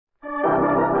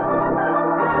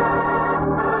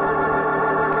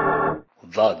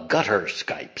The Gutter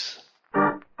Skypes.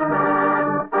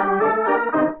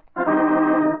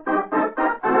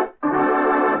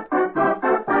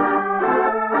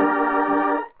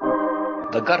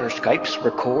 The Gutter Skypes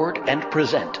record and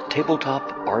present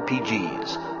tabletop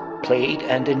RPGs, played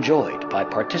and enjoyed by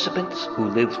participants who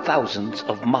live thousands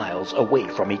of miles away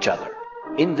from each other.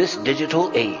 In this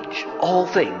digital age, all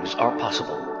things are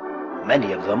possible.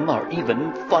 Many of them are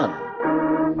even fun.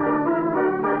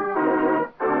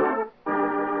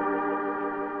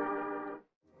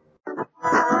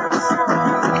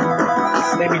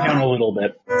 Maybe down a little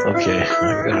bit. Okay,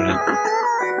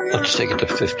 let's take it to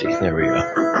 50. There we go.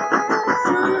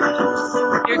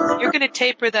 You're going to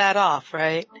taper that off,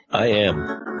 right? I am.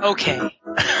 Okay.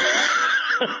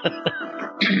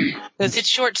 Because it's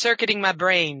short-circuiting my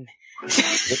brain.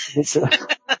 Is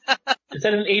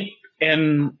that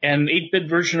an 8-bit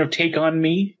version of Take On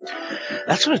Me?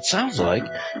 That's what it sounds like.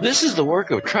 This is the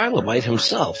work of Trilobite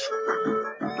himself,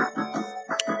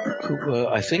 who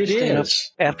I think stayed up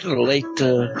after the late.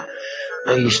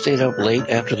 He stayed up late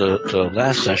after the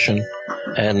last session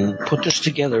and put this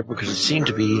together because it seemed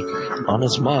to be on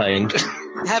his mind.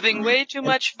 Having way too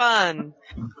much fun.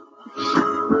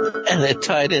 And it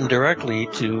tied in directly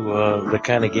to the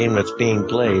kind of game that's being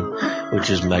played, which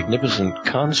is Magnificent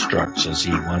Constructs, as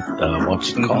he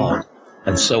wants it called.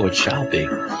 And so it shall be.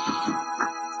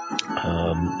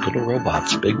 Little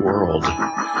robots, big world.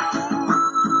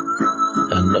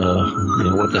 And,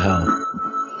 what the hell?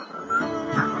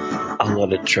 I'll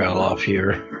let it trail off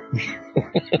here.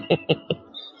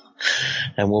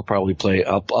 And we'll probably play,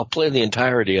 I'll play the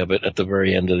entirety of it at the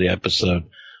very end of the episode.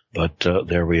 But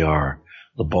there we are.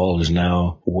 The ball is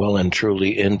now well and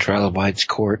truly in Trilobite's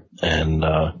court, and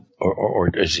or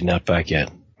is he not back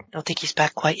yet? I don't think he's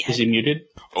back quite yet. Is he muted?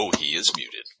 Oh, he is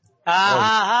muted.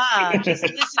 Just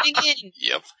listening in.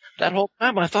 Yep. That whole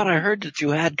time I thought I heard that you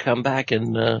had come back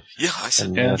and... yeah, I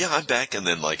said, yeah, I'm back, and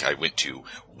then I went to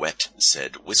wet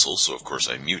said whistle, so of course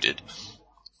I muted.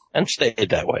 And stayed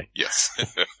that way. Yes.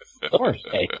 Of course.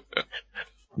 Hey.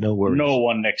 No worries.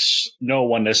 No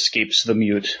one escapes the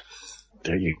mute.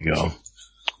 There you go.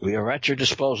 We are at your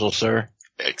disposal, sir.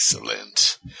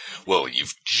 Excellent. Well,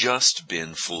 you've just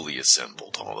been fully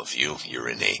assembled, all of you. You're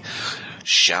in a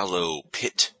shallow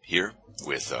pit here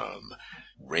with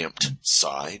ramped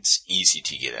sides, easy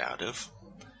to get out of.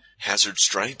 Hazard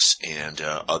stripes and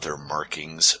other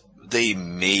markings. They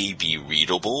may be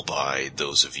readable by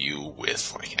those of you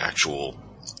with actual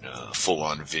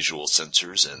full-on visual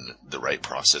sensors and the right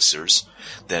processors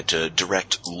that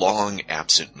direct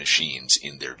long-absent machines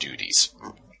in their duties.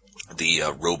 The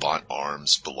robot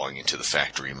arms belonging to the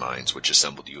factory minds, which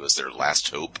assembled you as their last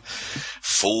hope,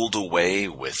 fold away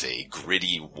with a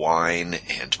gritty whine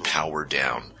and power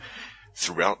down.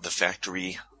 Throughout the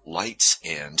factory, lights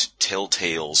and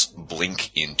telltales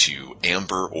blink into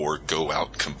amber or go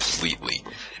out completely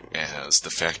as the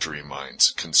factory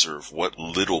minds conserve what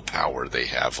little power they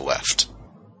have left,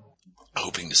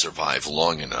 hoping to survive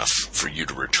long enough for you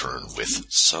to return with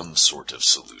some sort of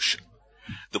solution.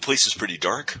 The place is pretty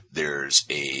dark. There's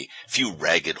a few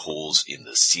ragged holes in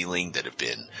the ceiling that have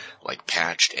been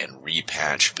patched and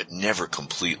repatched, but never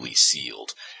completely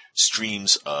sealed.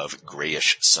 Streams of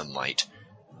grayish sunlight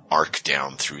arc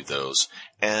down through those,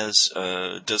 as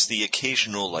does the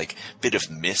occasional bit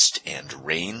of mist and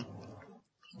rain.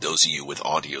 Those of you with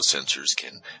audio sensors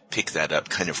can pick that up,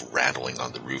 kind of rattling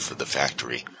on the roof of the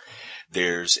factory.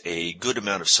 There's a good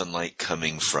amount of sunlight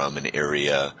coming from an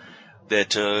area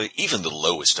that even the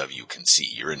lowest of you can see.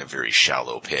 You're in a very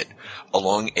shallow pit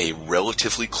along a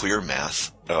relatively clear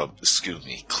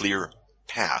clear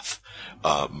path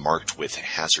marked with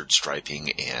hazard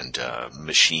striping and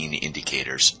machine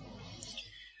indicators.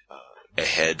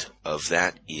 Ahead of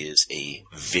that is a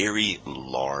very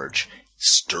large,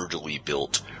 sturdily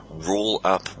built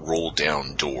roll-up,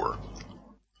 roll-down door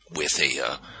with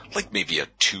a maybe a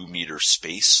 2-meter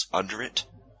space under it.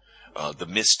 The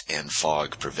mist and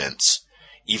fog prevents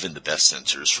even the best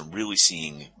sensors from really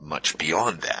seeing much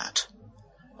beyond that.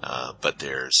 But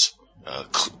there's a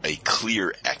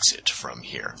clear exit from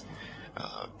here.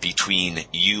 Between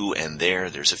you and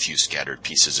there's a few scattered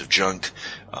pieces of junk,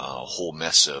 a whole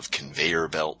mess of conveyor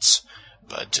belts,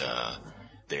 but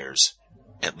there's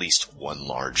at least one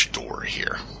large door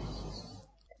here.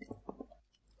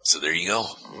 So there you go.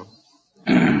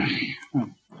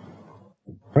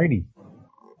 Righty.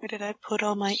 Where did I put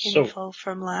all my info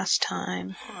from last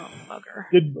time? Oh, bugger.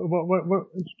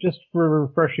 Just for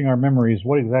refreshing our memories,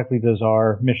 what exactly does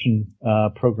our mission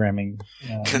programming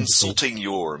Consulting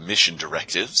your mission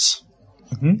directives.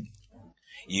 Mm-hmm.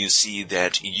 you see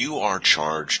that you are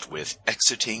charged with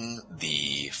exiting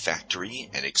the factory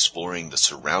and exploring the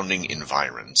surrounding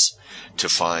environs to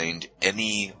find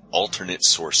any alternate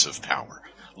source of power.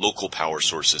 Local power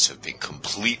sources have been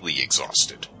completely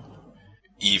exhausted,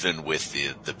 even with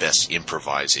the best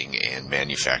improvising and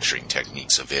manufacturing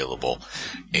techniques available,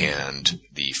 and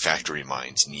the factory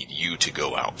minds need you to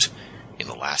go out in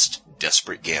a last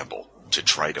desperate gamble to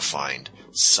try to find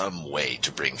some way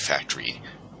to bring to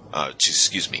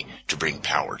bring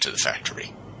power to the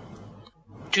factory.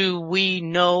 Do we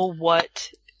know what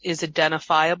is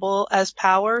identifiable as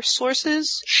power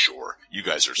sources? Sure, you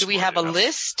guys are smart. Do we have enough. A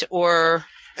list, or?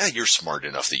 You're smart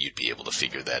enough that you'd be able to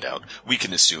figure that out. We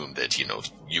can assume that,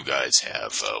 you guys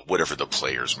have whatever the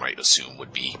players might assume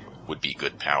would be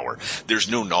good power. There's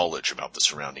no knowledge about the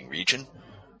surrounding region,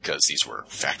 because these were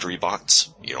factory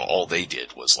bots. All they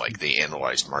did was, they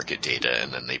analyzed market data,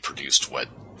 and then they produced what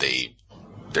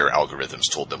their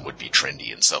algorithms told them would be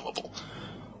trendy and sellable.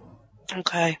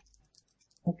 Okay.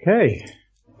 Okay.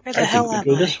 Where the hell am I?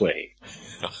 Go this way.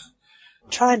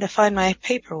 Trying to find my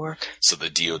paperwork. So the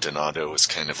Diodonato is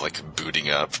kind of booting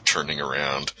up, turning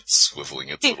around,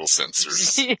 swiveling its little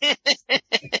sensors. There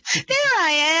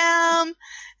I am.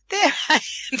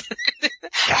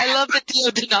 I love that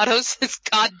Diodonato says,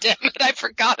 "God damn it, I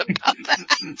forgot about that."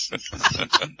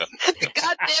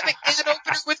 God damn it, can't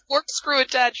open it with corkscrew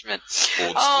attachment.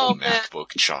 Old school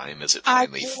MacBook chime as it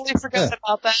finally I totally forgot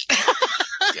about that.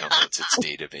 downloads its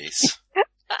database.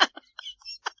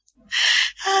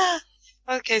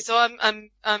 Okay, so I'm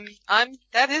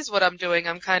that is what I'm doing.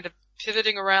 I'm kind of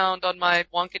pivoting around on my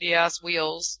wonkety ass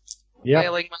wheels,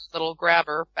 wailing my little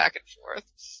grabber back and forth,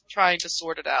 trying to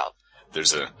sort it out.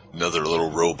 There's another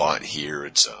little robot here.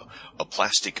 It's a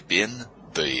plastic bin.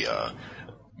 The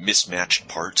mismatched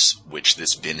parts, which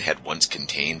this bin had once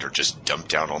contained, are just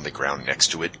dumped out on the ground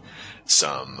next to it.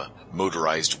 Some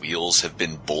motorized wheels have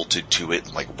been bolted to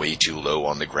it, way too low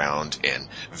on the ground, and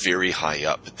very high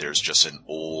up there's just an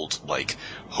old,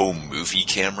 home movie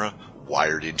camera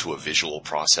wired into a visual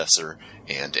processor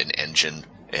and an engine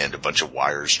and a bunch of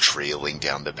wires trailing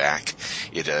down the back.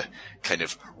 It kind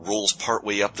of rolls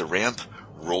partway up the ramp,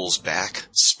 rolls back,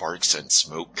 sparks and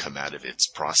smoke come out of its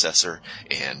processor,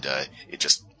 and it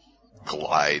just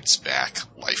glides back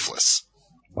lifeless.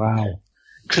 Wow.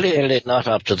 Clearly not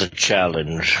up to the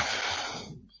challenge.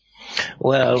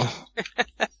 Well,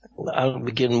 I'll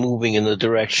begin moving in the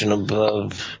direction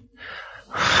above.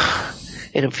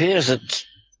 It appears that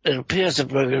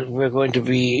we're going to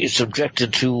be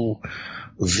subjected to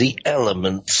the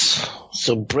elements.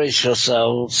 So brace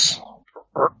yourselves.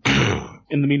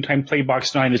 In the meantime,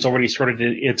 Playbox 9 has already started.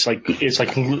 It's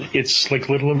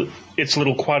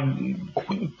little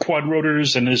quad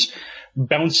rotors, and is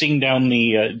bouncing down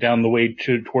the way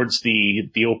towards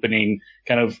the opening,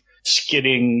 kind of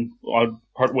skidding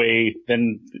partway,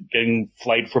 then getting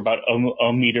flight for about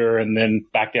a meter, and then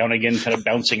back down again, kind of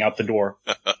bouncing out the door.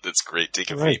 That's great.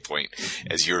 Take a fate point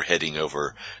as you're heading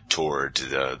over toward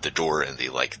the door and the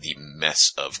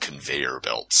mess of conveyor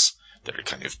belts that are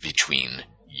kind of between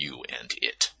you and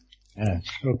it.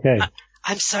 Okay.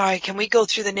 I'm sorry, can we go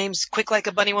through the names quick like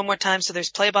a bunny one more time? So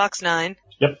there's Playbox 9.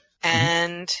 Yep.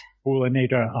 And...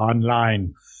 Poolinator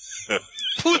Online.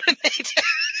 Poolinator.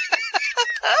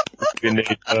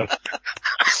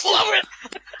 Love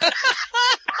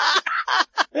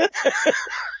it.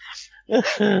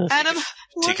 Adam,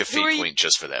 take a fate point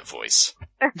just for that voice.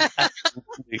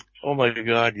 Oh my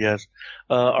God, yes.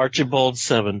 Archibald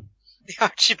 7. The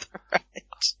Archibald, right.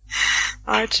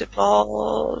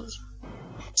 Archibald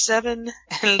 7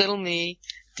 and little me,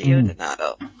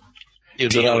 Diodonato.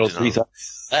 Diodonato 3000X.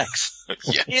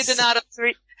 Yes. Diodonato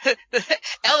 3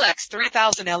 LX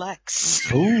 3000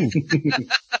 LX. Ooh.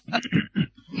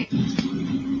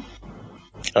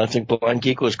 I think Blind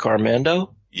Geek was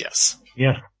Carmando. Yes.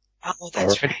 Yeah. Oh,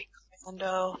 that's right.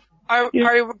 Carmando. Are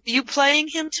you playing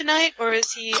him tonight, or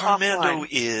is he Carmando offline?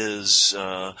 is,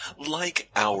 like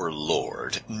our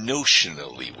Lord,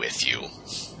 notionally with you.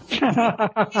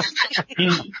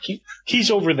 He's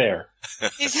over there.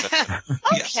 Okay.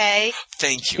 Yes.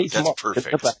 Thank you. He's That's in perfect.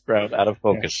 the background, out of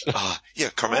focus.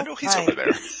 Yeah, Carmando, he's Right. over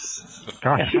there.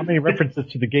 Gosh, how many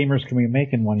references to the gamers can we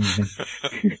make in one evening?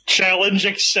 Challenge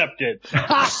accepted.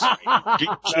 No,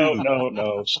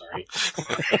 sorry.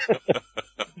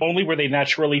 Only where they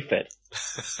naturally fit.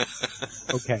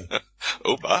 Okay.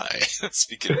 Oh my.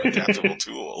 Speaking of adaptable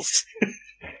tools.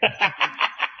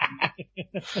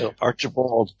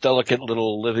 Archibald's delicate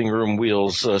little living room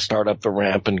wheels start up the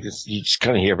ramp, and you just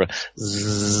kind of hear a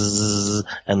zzz,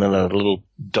 and then a little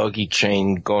doggy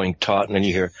chain going taut, and then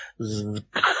you hear zzz.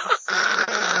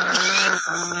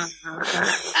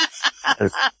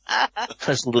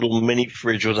 This little mini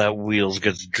fridge without wheels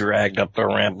gets dragged up the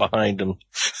ramp behind him.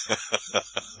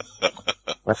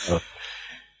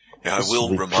 Now, I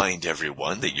will remind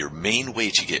everyone that your main way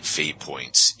to get fate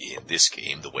points in this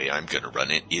game, the way I'm going to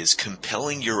run it, is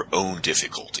compelling your own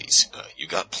difficulties. You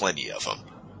got plenty of them.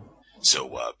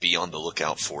 So be on the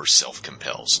lookout for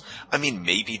self-compels. I mean,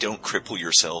 maybe don't cripple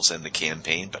yourselves in the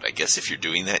campaign, but I guess if you're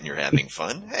doing that and you're having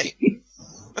fun, hey.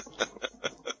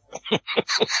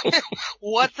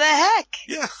 What the heck?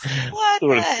 Yeah. What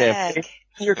the heck?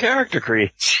 Your character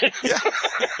creates. Yeah.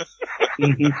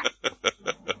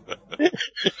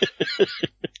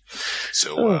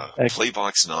 So,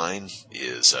 Playbox 9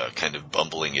 is kind of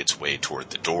bumbling its way toward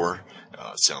the door.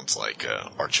 Sounds like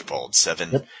Archibald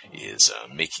 7 is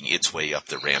making its way up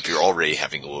the ramp. You're already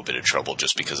having a little bit of trouble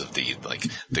just because of the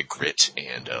grit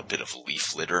and a bit of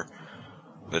leaf litter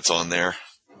that's on there.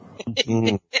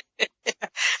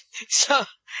 So,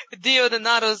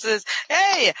 Diodonato says,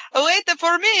 "Hey, wait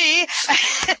for me!"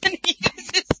 And he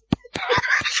uses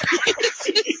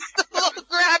the little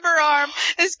grabber arm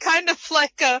is kind of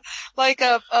like a,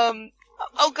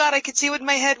 oh god, I can see it in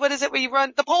my head. What is it where you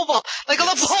run? The pole vault. Like a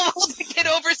little pole vault to get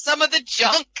over some of the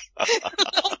junk.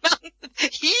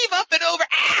 Heave up and over.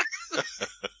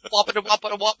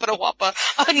 Wappa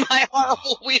on my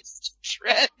horrible wheels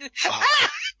tread.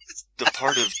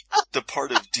 The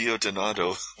part of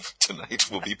Diodonato tonight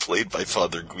will be played by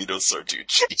Father Guido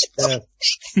Sarducci.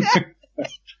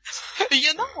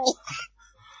 You know.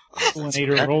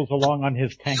 Pollinator rolls along on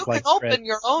his tank like You can open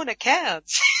your own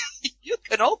cans. You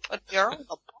can open your own.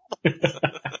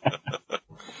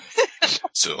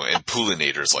 So, and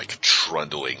Pollinator's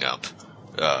trundling up,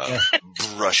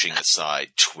 brushing aside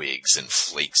twigs and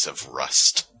flakes of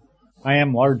rust. I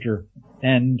am larger,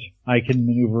 and I can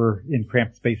maneuver in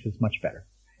cramped spaces much better.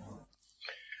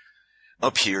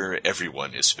 Up here,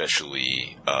 everyone,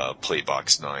 especially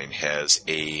Playbox 9, has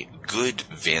a good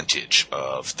vantage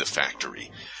of the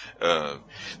factory.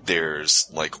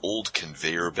 There's old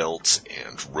conveyor belts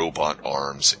and robot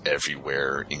arms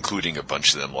everywhere, including a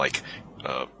bunch of them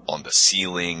on the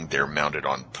ceiling. They're mounted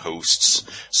on posts,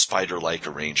 spider-like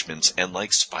arrangements, and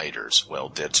like spiders,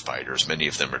 dead spiders. Many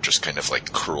of them are just kind of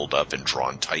curled up and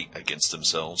drawn tight against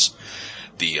themselves.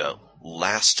 The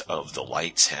last of the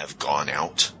lights have gone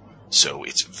out. So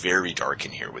it's very dark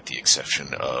in here with the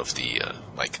exception of the,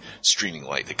 streaming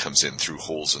light that comes in through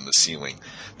holes in the ceiling.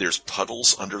 There's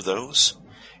puddles under those,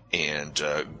 and,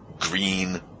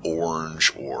 green,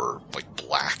 orange, or,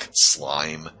 black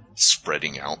slime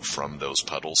spreading out from those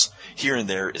puddles. Here and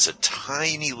there is a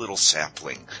tiny little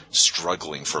sapling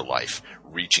struggling for life,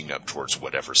 reaching up towards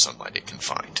whatever sunlight it can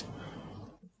find.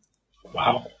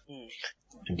 Wow.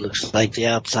 It looks like the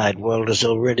outside world is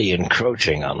already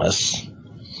encroaching on us.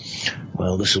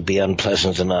 Well, this will be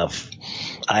unpleasant enough.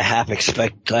 I half wish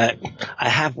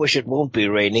it won't be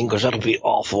raining, because that'll be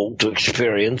awful to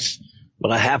experience.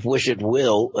 But I half wish it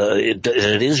will. It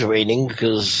is raining,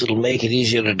 because it'll make it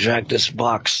easier to drag this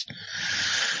box.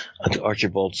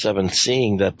 Archibald 7,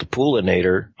 seeing that the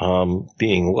Pollinator,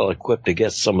 being well equipped to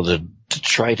get some of the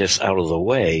detritus out of the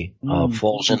way,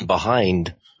 falls in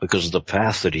behind because of the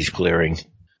path that he's clearing.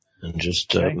 And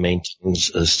just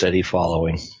maintains a steady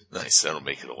following. Nice, that'll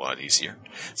make it a lot easier.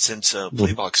 Since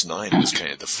Playbox 9 was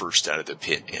kind of the first out of the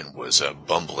pit and was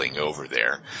bumbling over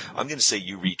there, I'm going to say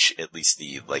you reach at least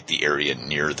the area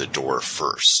near the door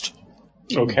first.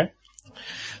 Okay.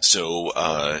 So,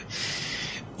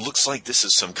 looks like this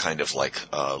is some kind of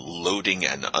loading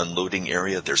and unloading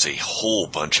area. There's a whole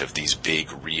bunch of these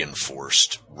big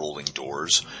reinforced rolling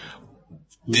doors.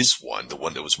 This one, the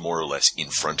one that was more or less in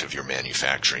front of your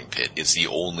manufacturing pit, is the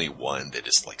only one that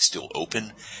is still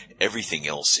open. Everything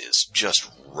else is just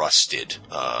rusted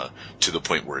to the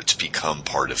point where it's become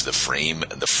part of the frame,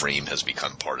 and the frame has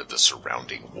become part of the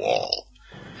surrounding wall.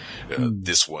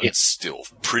 This one's still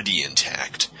pretty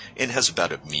intact and has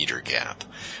about a meter gap,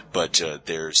 but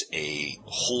there's a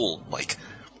whole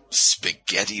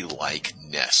spaghetti-like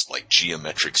nest,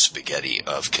 geometric spaghetti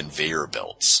of conveyor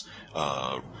belts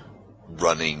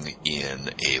running in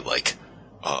a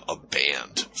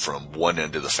band from one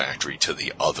end of the factory to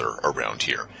the other around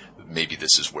here. Maybe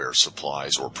this is where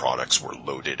supplies or products were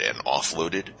loaded and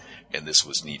offloaded, and this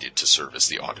was needed to service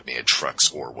the automated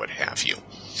trucks or what have you.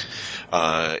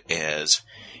 As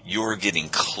you're getting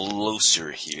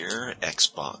closer here,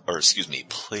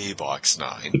 Playbox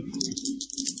 9.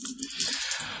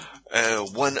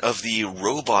 One of the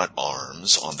robot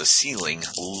arms on the ceiling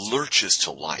lurches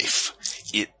to life.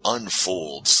 it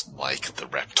unfolds like the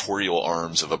raptorial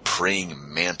arms of a praying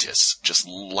mantis, just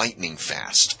lightning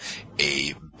fast.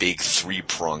 A big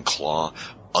 3-pronged claw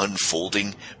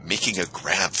unfolding, making a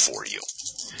grab for you.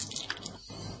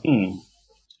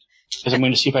 Because I'm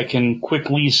going to see if I can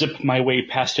quickly zip my way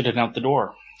past it and out the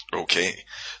door. Okay,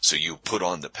 so you put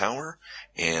on the power,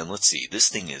 and let's see, this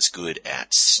thing is good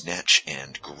at snatch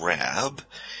and grab,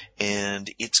 and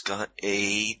it's got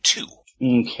a 2.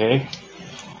 Okay.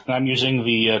 And I'm using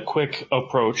the quick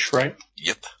approach, right?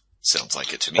 Yep, sounds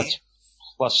like it to me.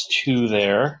 That's +2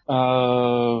 there.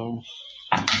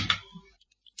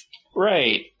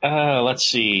 Right, let's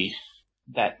see.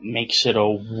 That makes it a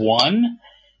 1.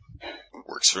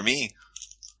 Works for me.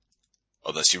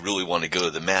 Unless you really want to go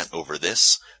to the mat over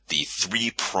this, the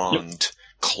 3-pronged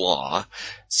claw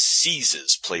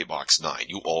seizes Playbox 9.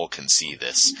 You all can see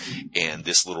this. And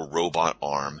this little robot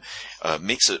arm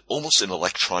makes it almost an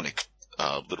electronic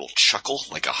little chuckle,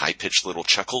 like a high-pitched little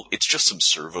chuckle. It's just some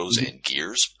servos and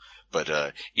gears, but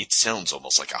it sounds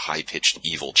almost like a high-pitched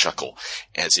evil chuckle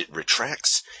as it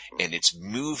retracts, and it's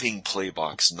moving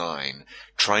Playbox 9,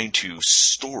 trying to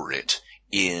store it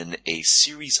in a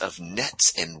series of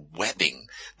nets and webbing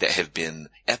that have been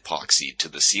epoxied to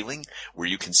the ceiling, where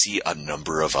you can see a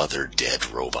number of other dead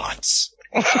robots.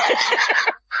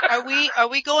 Are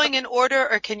we going in order,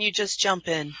 or can you just jump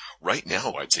in? Right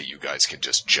now, I'd say you guys can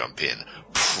just jump in.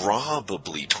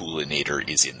 Probably Poolinator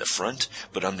is in the front,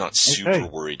 but I'm not super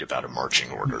worried about a marching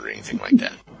order or anything like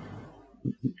that.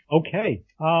 Okay.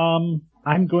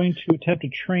 I'm going to attempt to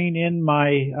train in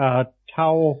my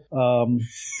towel,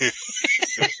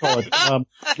 let's call it,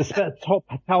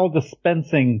 towel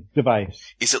dispensing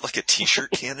device. Is it like a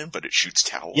t-shirt cannon, but it shoots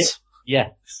towels? Yeah.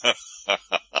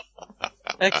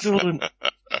 Excellent.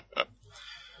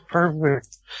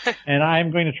 Perfect. And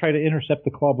I'm going to try to intercept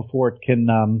the claw before it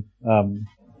can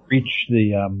reach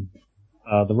the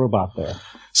robot there.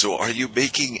 So are you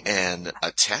making an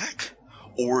attack?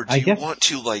 Or do you want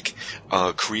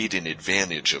to, create an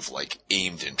advantage of,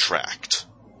 aimed and tracked?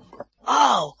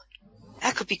 Oh,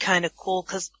 that could be kind of cool,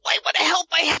 because I want to help.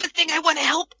 I have a thing I want to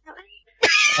help.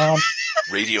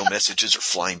 Radio messages are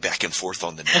flying back and forth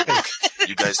on the network.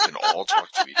 You guys can all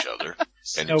talk to each other,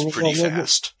 and it's pretty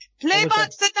fast.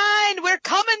 Playbox the 9, we're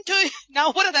coming to you.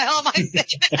 Now, what the hell am I saying?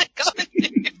 I'm coming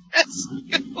to your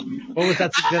rescue. What was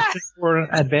that suggestion for an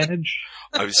advantage?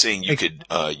 I was saying you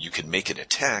could make an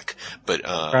attack, but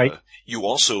you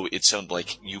also, it sounded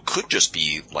like you could just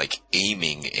be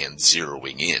aiming and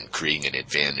zeroing in, creating an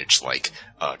advantage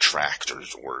tracked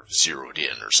or zeroed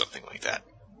in or something like that.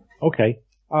 Okay.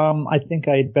 I think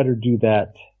I'd better do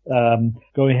that.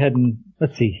 Go ahead and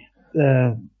let's see.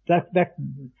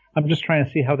 I'm just trying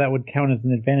to see how that would count as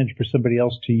an advantage for somebody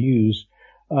else to use.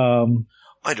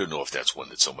 I don't know if that's one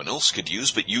that someone else could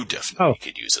use, but you definitely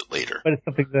could use it later. But it's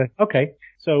something okay.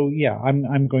 So yeah,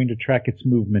 I'm going to track its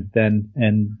movement then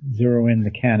and zero in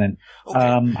the cannon. Okay.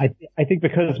 I think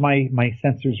because my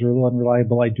sensors are a little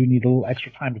unreliable, I do need a little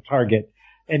extra time to target.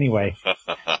 Anyway.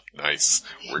 Nice.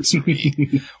 Works for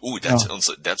me. Ooh, that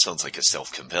sounds like a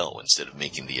self-compel. Instead of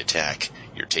making the attack,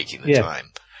 you're taking the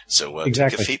time. So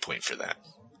exactly. Take a fate point for that.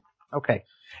 Okay.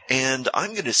 And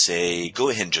I'm going to say, go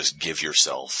ahead and just give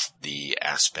yourself the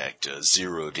aspect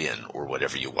zeroed in, or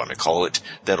whatever you want to call it.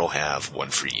 That'll have 1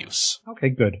 free use. Okay,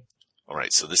 good. All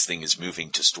right, so this thing is moving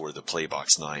to store the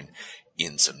Playbox 9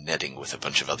 in some netting with a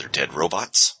bunch of other dead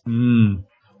robots.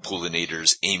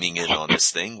 Poolinator's aiming in on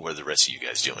this thing. What are the rest of you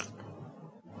guys doing?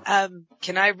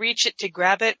 Can I reach it to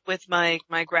grab it with my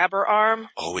grabber arm?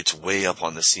 Oh, it's way up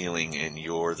on the ceiling, and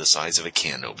you're the size of a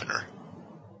can opener.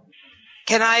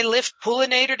 Can I lift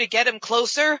Poolinator to get him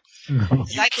closer? You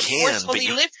I can forcefully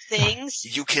lift things.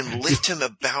 You can lift him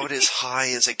about as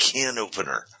high as a can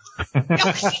opener. Damn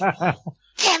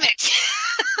it!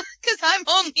 Because I'm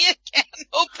only a can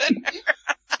opener.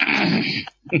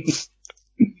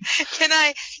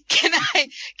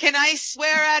 Can I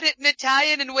swear at it in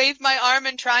Italian and wave my arm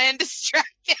and try and distract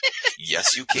it?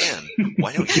 Yes, you can.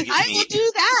 Why don't you give I will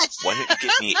do that. Why don't you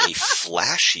give me a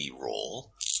flashy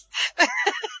roll?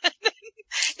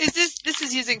 This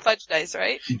is using fudge dice,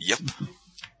 right? Yep.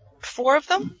 4 of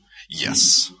them?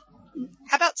 Yes.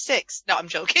 How about 6? No, I'm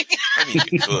joking. I mean,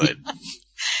 you could.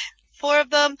 4 of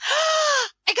them.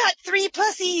 I got 3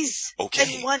 plusies.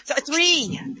 Okay. And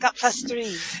 3. Got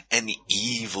 +3. An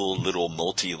evil little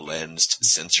multi-lensed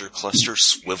sensor cluster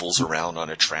swivels around on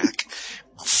a track,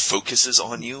 focuses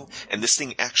on you, and this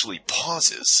thing actually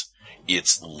pauses.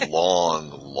 Its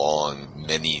long,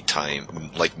 many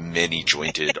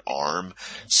jointed arm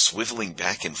swiveling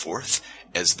back and forth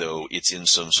as though it's in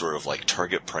some sort of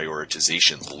target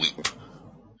prioritization loop.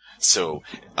 So,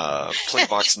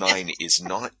 Playbox 9 is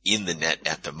not in the net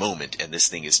at the moment, and this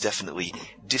thing is definitely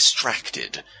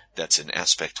distracted. That's an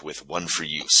aspect with one for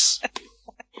use.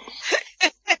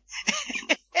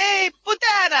 Hey,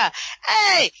 Putana!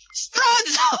 Hey,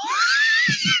 Stronzo!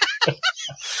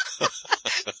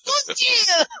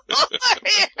 Fucil! Over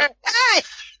here! Hey!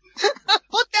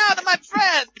 Put down to my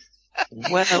friend!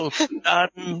 Well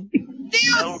done.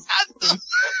 Dios santo!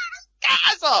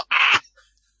 Caso!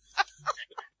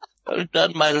 Well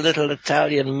done, my little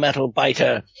Italian metal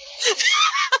biter.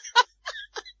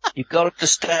 You got it to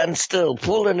stand still.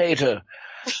 Pulinator.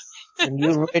 Can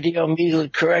you radio me the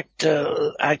correct,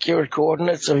 accurate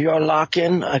coordinates of your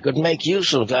lock-in? I could make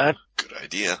use of that. Good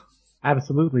idea.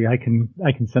 Absolutely. I can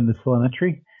send this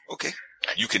telemetry. Okay.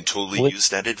 You can totally use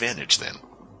that advantage then.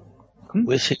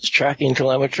 With his tracking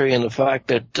telemetry and the fact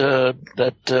that the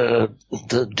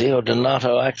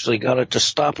Diodonato actually got it to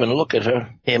stop and look at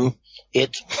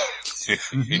it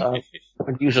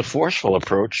use a forceful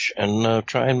approach and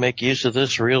try and make use of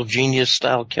this real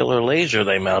genius-style killer laser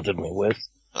they mounted me with.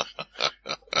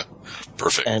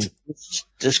 Perfect. And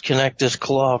disconnect this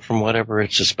claw from whatever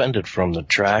it's suspended from, the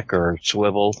track or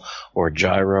swivel or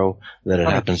gyro that it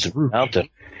happens to be mounted.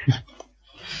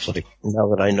 So now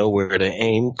that I know where to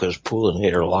aim, because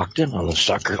Poolinator locked in on the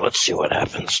sucker, let's see what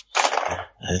happens.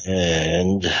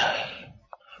 And,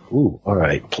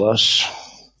 alright, plus,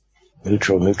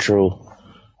 neutral.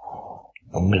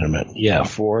 Wait a minute. Yeah,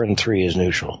 4 and 3 is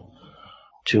neutral.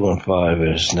 2 and 5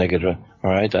 is negative.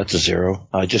 Alright, that's a 0.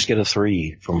 I just get a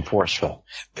 3 from forceful.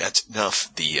 That's enough.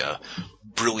 The,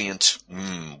 brilliant,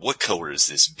 what color is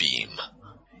this beam?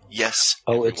 Yes,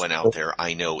 everyone out there,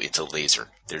 I know it's a laser.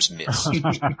 There's mist.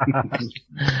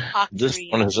 This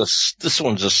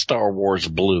one's a Star Wars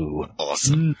blue.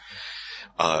 Awesome.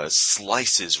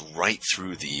 Slices right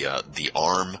through the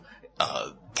arm,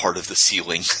 part of the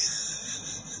ceiling,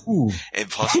 and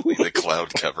possibly the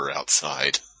cloud cover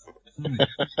outside.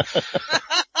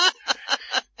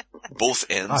 Both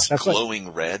ends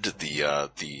glowing red.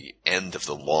 The end of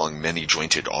the long,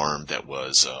 many-jointed arm that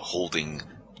was holding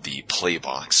the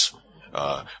playbox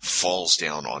falls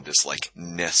down on this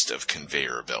nest of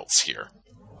conveyor belts here.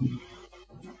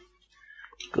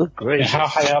 Good gracious! How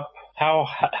high up? How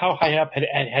high up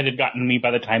had it gotten me by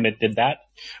the time it did that?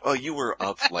 Oh, you were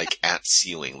up at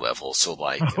ceiling level, so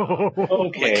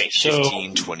okay,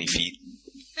 15, 20 feet.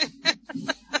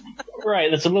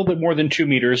 Right, that's a little bit more than 2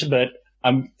 meters, but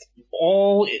I'm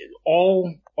all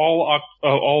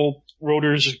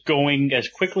rotors going as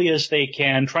quickly as they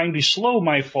can, trying to slow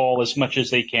my fall as much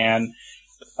as they can.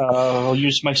 I'll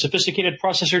use my sophisticated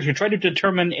processor to try to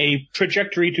determine a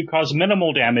trajectory to cause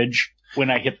minimal damage when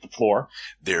I hit the floor.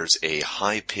 There's a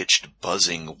high-pitched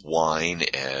buzzing whine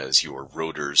as your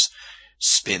rotors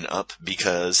spin up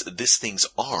because this thing's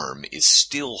arm is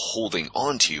still holding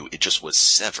onto you. It just was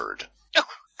severed.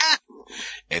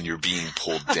 And you're being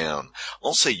pulled down.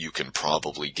 I'll say you can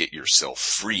probably get yourself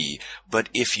free, but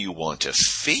if you want a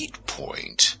fate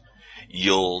point,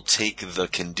 you'll take the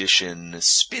condition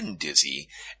spin dizzy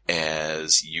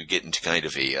as you get into kind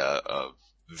of a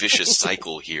vicious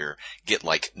cycle here, get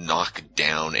knocked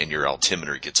down, and your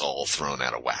altimeter gets all thrown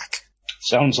out of whack.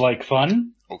 Sounds like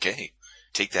fun. Okay.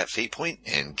 Take that fate point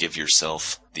and give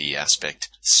yourself the aspect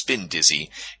spin dizzy.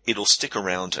 It'll stick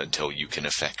around until you can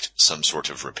effect some sort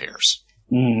of repairs.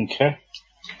 Okay.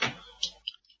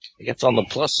 I guess on the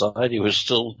plus side, he was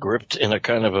still gripped in a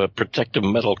kind of a protective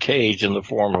metal cage in the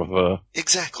form of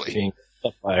exactly being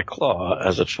cut by a claw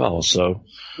as it fell. So,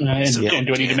 do I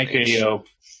need to make a?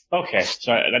 Okay,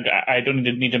 so I don't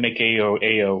need to make a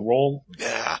roll.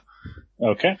 Yeah.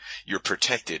 Okay. You're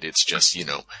protected. It's just,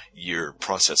 your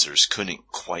processors couldn't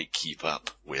quite keep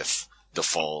up with the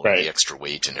fall, and the extra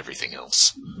weight, and everything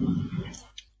else.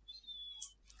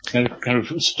 Kind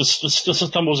of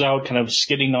stumbles out, kind of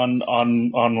skidding on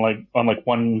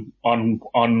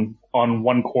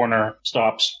one corner,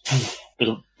 stops,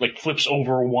 flips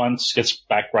over once, gets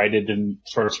back righted, and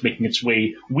starts making its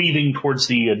way, weaving towards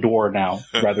the door now,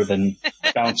 rather than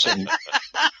bouncing.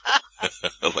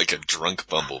 Like a drunk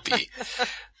bumblebee.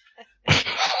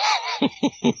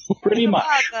 Pretty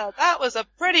much. That was a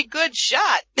pretty good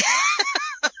shot.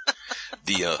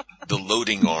 The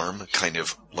loading arm kind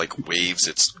of waves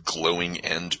its glowing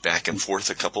end back and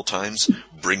forth a couple times,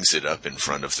 brings it up in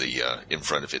front of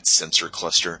its sensor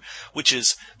cluster, which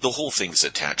is, the whole thing's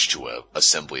attached to a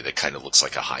assembly that kind of looks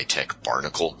like a high-tech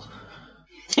barnacle.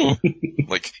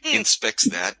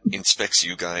 Inspects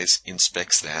you guys,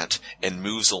 inspects that, and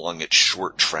moves along its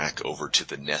short track over to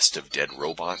the nest of dead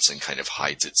robots and kind of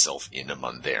hides itself in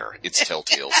among there. Its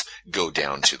telltales go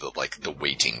down to the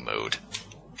waiting mode.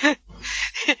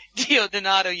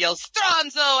 Diodonato yells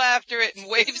 "Stronzo" after it and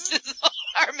waves his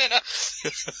arm in a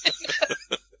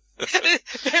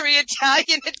very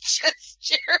Italian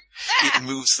gesture. It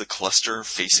moves the cluster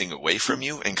facing away from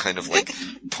you and kind of like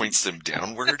points them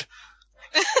downward.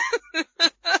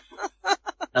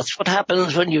 That's what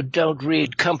happens when you don't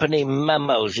read company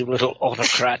memos, you little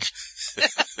autocrat.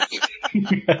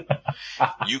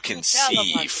 You can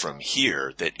see from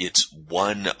here that it's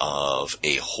one of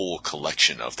a whole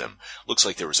collection of them. Looks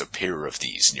like there was a pair of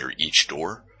these near each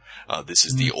door. This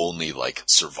is the only,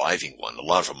 surviving one. A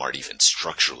lot of them aren't even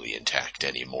structurally intact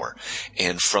anymore.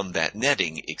 And from that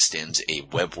netting extends a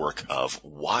webwork of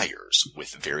wires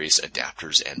with various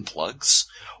adapters and plugs,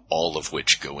 all of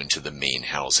which go into the main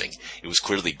housing. It was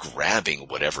clearly grabbing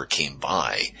whatever came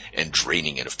by and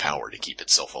draining it of power to keep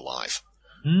itself alive.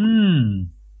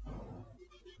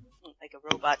 Like a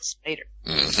robot spider.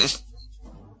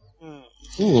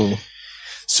 Ooh.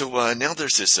 So now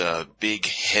there's this big,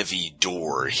 heavy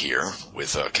door here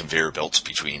with conveyor belts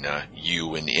between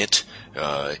you and it.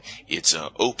 It's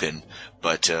open,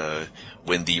 but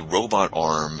when the robot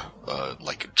arm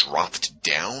dropped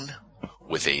down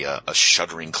with a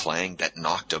shuddering clang that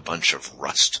knocked a bunch of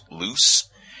rust loose,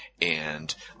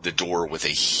 and the door with a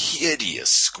hideous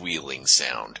squealing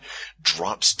sound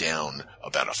drops down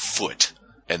about a foot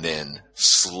and then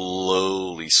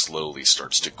slowly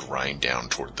starts to grind down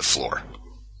toward the floor.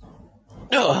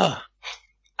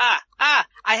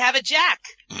 I have a jack.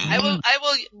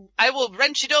 I will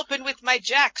wrench it open with my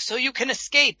jack so you can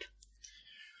escape.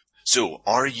 So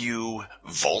are you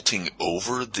vaulting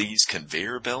over these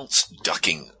conveyor belts,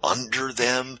 ducking under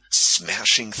them,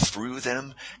 smashing through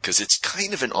them? Because it's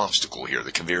kind of an obstacle here.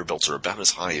 The conveyor belts are about as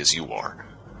high as you are.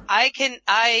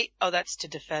 That's to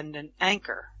defend and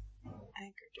anchor.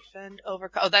 Anchor, defend,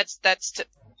 overcome. Oh, that's to,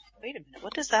 wait a minute,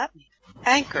 what does that mean?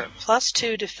 Anchor,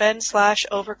 +2, defend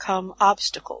 / overcome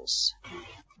obstacles.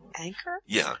 Anchor?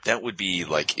 Yeah, that would be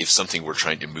like if something were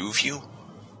trying to move you.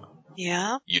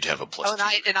 Yeah. You'd have a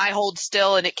 +2. And I hold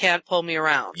still and it can't pull me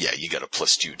around. Yeah, you got a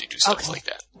 +2 to do stuff like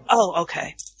that. Oh,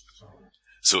 okay.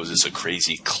 So is this a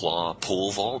crazy claw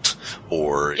pole vault,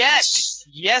 or?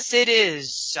 Yes, it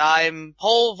is. I'm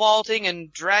pole vaulting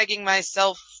and dragging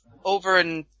myself over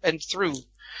and through.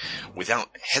 Without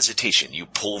hesitation, you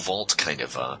pole vault, kind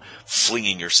of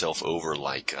flinging yourself over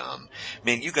like,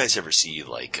 man, you guys ever see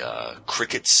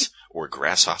crickets or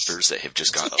grasshoppers that have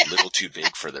just got a little too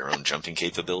big for their own jumping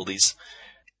capabilities?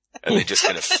 And they just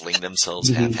kind of fling themselves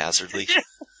haphazardly?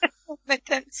 I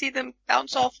tend to see them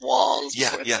bounce off walls.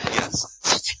 Yeah.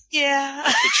 Yeah.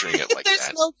 I'm picturing it like There's that.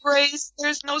 There's no grace.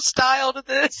 There's no style to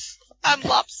this. I'm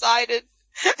lopsided.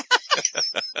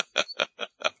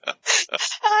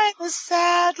 I'm a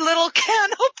sad little can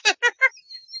opener.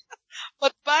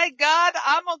 But by God,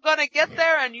 I'm gonna get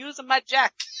there and use my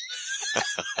jack.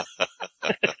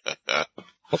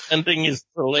 Ending is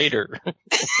for later.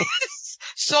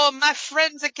 So my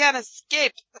friends can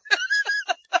escape.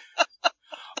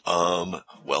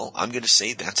 Well, I'm gonna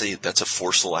say that's a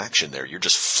forceful action there. You're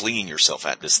just flinging yourself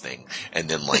at this thing and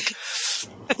then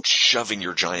shoving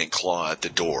your giant claw at the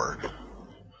door.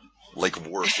 Like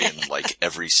Worf in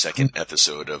every second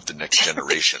episode of The Next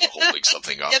Generation holding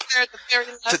something up. Get there at the very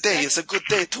last Today is a good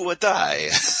day to die.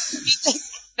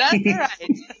 That's right.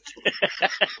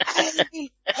 I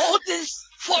hold this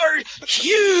for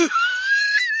you.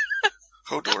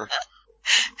 Hodor.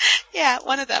 Yeah,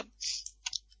 one of them.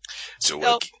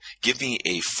 So give me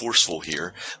a forceful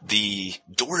here. The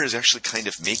door is actually kind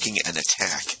of making an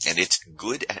attack, and it's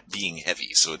good at being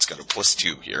heavy, so it's got a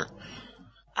 +2 here.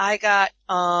 I got,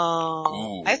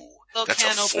 Ooh, that's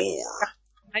a 4.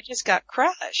 I just got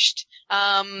crushed.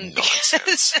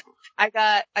 Nonsense. I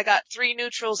got 3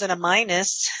 neutrals and a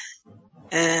minus.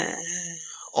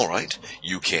 All right.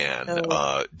 You can,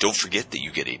 don't forget that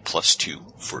you get a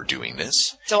 +2 for doing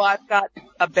this. So I've got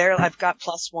I've got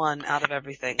 +1 out of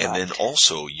everything. And then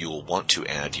also you'll want to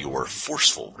add your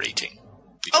forceful rating.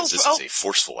 Because this is a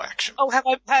forceful action. Oh, have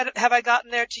I gotten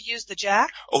there to use the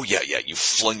jack? Oh, yeah. You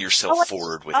flung yourself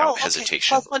forward without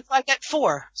hesitation. +1, so I get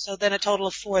 4. So then a total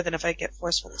of 4, then if I get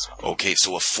forceful as well. Okay,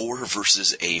 so a 4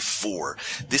 versus a 4.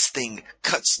 This thing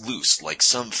cuts loose like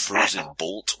some frozen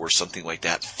bolt or something like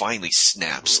that, finally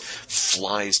snaps,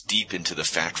 flies deep into the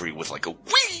factory with like a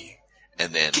whee!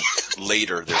 And then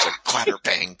later there's a clatter,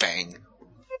 bang, bang.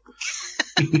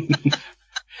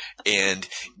 And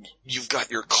you've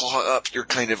got your claw up, you're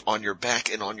kind of on your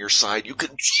back and on your side. You can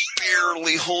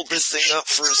barely hold this thing up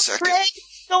for a second. Greg,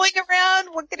 going around,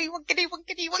 winkety, winkety,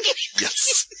 winkety, winkety.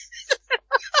 Yes.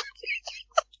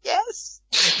 Yes.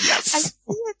 Yes. I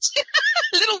see it.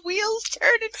 Little wheels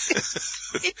turning.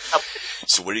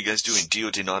 So what are you guys doing?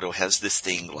 Diodato has this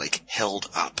thing, like, held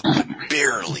up.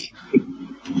 Barely.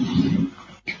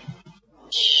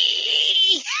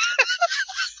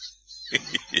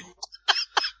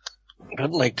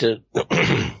 I'd like to...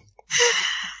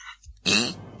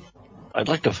 I'd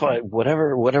like to find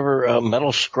whatever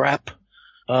metal scrap,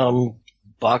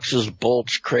 boxes,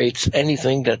 bolts, crates,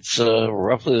 anything that's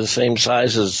roughly the same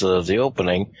size as the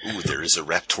opening. Ooh, there is a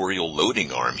Raptorial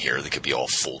loading arm here that could be all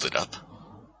folded up.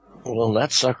 Well,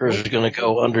 that sucker is going to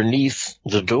go underneath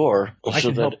the door. I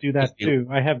can help do that too.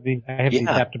 I have the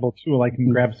adaptable tool. I can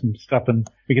grab some stuff and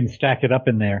we can stack it up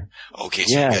in there. Okay,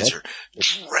 so you guys are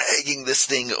dragging this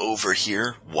thing over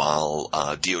here while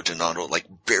Diodato like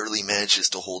barely manages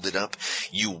to hold it up.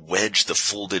 You wedge the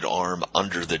folded arm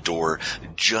under the door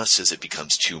just as it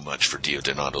becomes too much for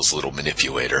Diodato's little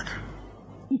manipulator.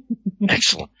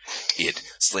 Excellent. It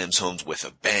slams home with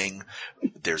a bang.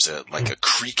 There's a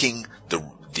creaking.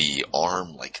 The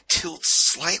arm like tilts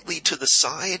slightly to the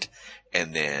side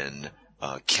and then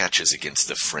catches against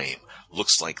the frame.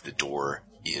 Looks like the door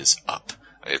is up.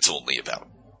 It's only about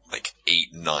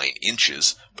 8-9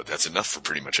 inches, but that's enough for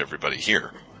pretty much everybody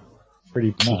here.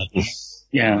 Pretty much.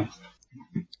 Yeah.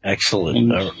 Excellent.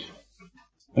 And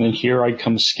then here I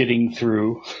come skidding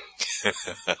through.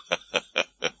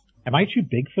 Am I too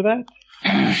big for that?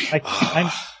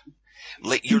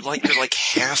 You're like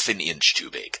half an inch too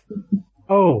big.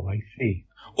 Oh, I see.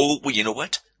 Oh, well, you know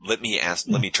what? Let me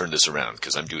turn this around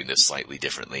because I'm doing this slightly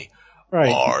differently.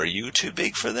 Right. Are you too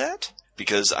big for that?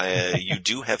 Because you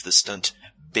do have the stunt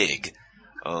big.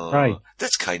 Right.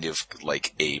 That's kind of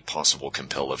like a possible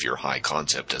compel of your high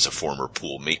concept as a former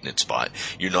pool maintenance bot.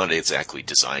 You're not exactly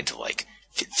designed to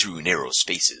fit through narrow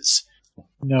spaces.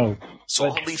 No. So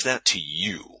I'll leave that to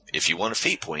you. If you want a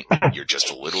fate point, you're just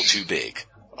a little too big.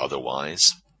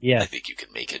 Otherwise, I think you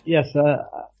can make it. Yes,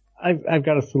 I've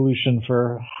got a solution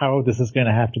for how this is going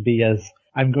to have to be, as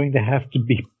I'm going to have to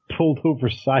be pulled over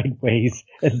sideways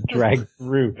and dragged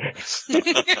through.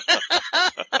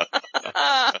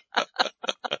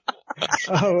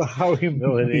 Oh, how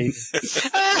humiliating.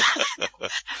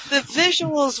 The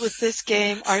visuals with this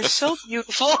game are so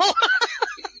beautiful.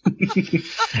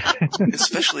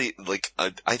 Especially,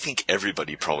 I think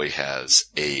everybody probably has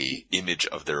a image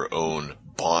of their own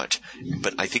bot,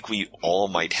 but I think we all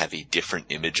might have a different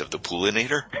image of the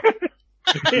Poolinator.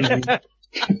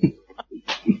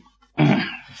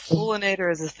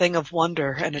 Poolinator is a thing of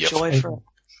wonder and a joy for...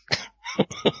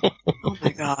 Oh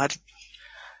my god.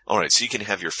 Alright, so you can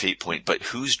have your fate point, but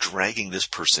who's dragging this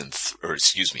person,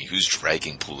 who's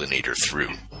dragging Poolinator through?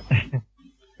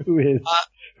 Who is?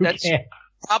 That's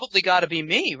probably gotta be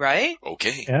me, right?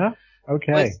 Okay. Yeah?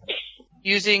 Okay.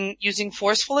 Using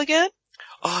forceful again?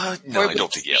 No, I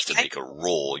don't think you have to make a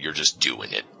roll. You're just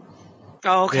doing it.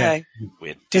 Oh, okay. Yeah.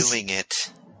 We're doing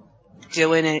it.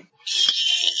 Doing it.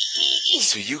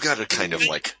 So you gotta kind of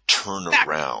turn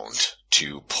around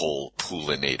to pull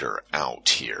Poolinator out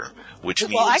here, which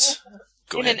means... I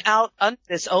go in and out under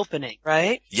this opening,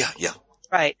 right? Yeah.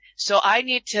 Right. So I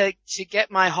need to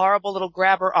get my horrible little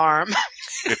grabber arm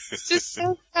just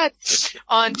so bad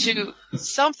onto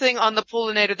something on the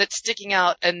Poolinator that's sticking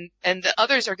out, and the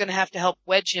others are going to have to help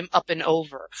wedge him up and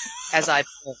over as I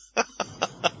pull.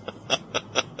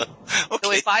 Okay.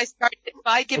 So if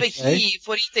I give a heave,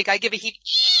 what do you think? I give a heave,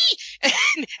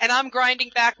 and I'm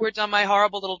grinding backwards on my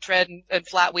horrible little tread and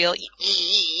flat wheel.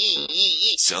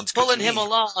 Sounds good. Pulling him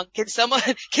along. Can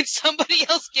somebody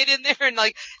else get in there and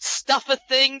stuff a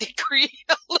thing to create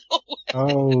a little wedge?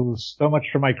 Oh, so much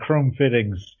for my chrome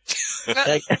fittings.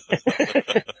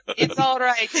 It's all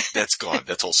right. That's gone.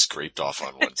 That's all scraped off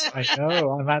on one side. I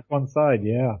know. I'm at one side.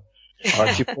 Yeah.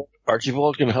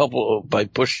 Archibald can help by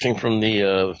pushing from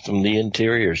the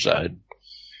interior side.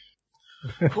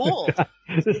 Cool.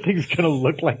 This thing's gonna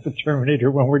look like the Terminator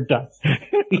when we're done.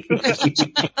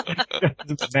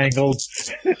 Mangled.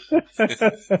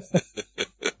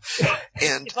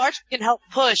 And if Archie can help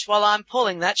push while I'm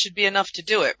pulling, that should be enough to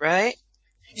do it, right?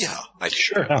 Yeah, I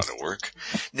think that ought to work.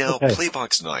 Now,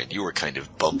 Playbox 9, you were kind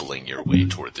of bumbling your way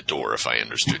toward the door, if I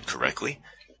understood correctly.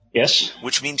 Yes.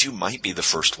 Which means you might be the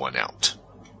first one out.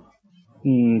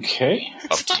 Okay.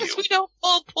 Up to you. We don't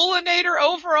pull Poolinator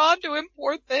over onto him,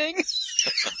 poor thing.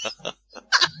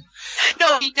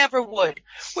 No, he never would.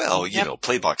 Well,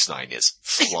 Playbox 9 is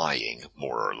flying,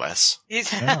 more or less.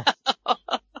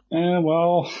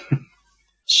 Well,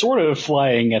 sort of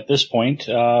flying at this point.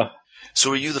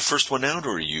 So are you the first one out,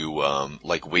 or are you,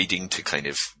 waiting to kind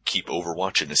of keep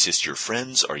Overwatch and assist your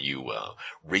friends? Are you,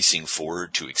 racing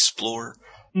forward to explore?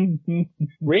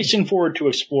 Racing forward to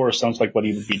explore sounds like what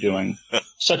he would be doing,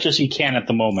 such as he can at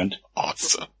the moment.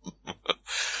 Awesome.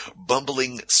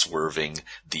 Bumbling, swerving,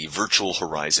 the virtual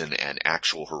horizon and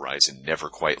actual horizon never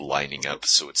quite lining up,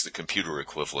 so it's the computer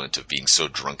equivalent of being so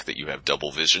drunk that you have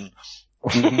double vision.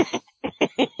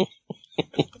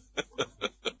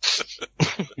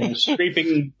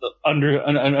 Scraping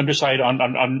underside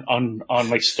on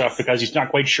like stuff because he's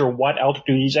not quite sure what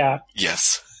altitude he's at.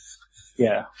 Yes.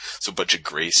 Yeah. So a bunch of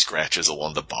gray scratches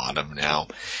along the bottom now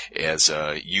as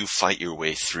you fight your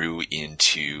way through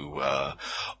into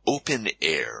open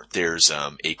air. There's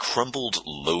a crumbled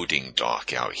loading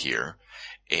dock out here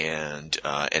and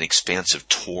an expanse of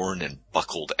torn and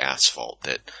buckled asphalt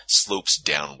that slopes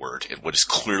downward at what is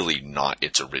clearly not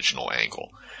its original angle.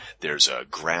 There's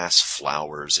grass,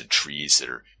 flowers, and trees that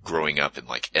are growing up in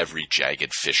like every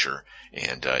jagged fissure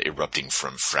and erupting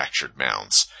from fractured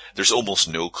mounds. There's almost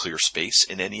no clear space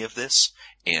in any of this,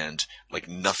 and like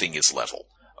nothing is level.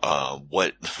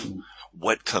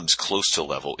 What comes close to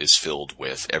level is filled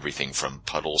with everything from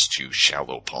puddles to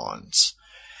shallow ponds.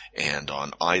 And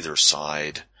on either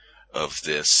side of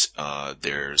this,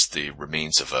 there's the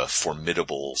remains of a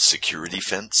formidable security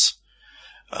fence.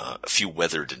 A few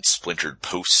weathered and splintered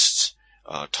posts,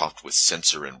 topped with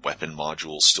sensor and weapon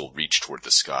modules, still reach toward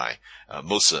the sky.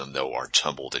 Most of them, though, are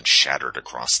tumbled and shattered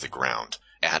across the ground,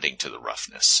 adding to the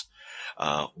roughness.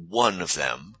 One of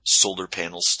them, solar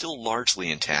panels still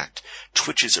largely intact,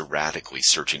 twitches erratically,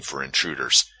 searching for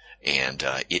intruders, and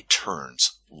it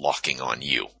turns, locking on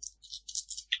you.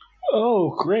 Oh,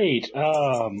 great.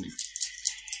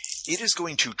 It is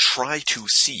going to try to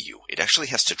see you. It actually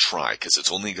has to try because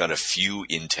it's only got a few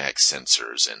intact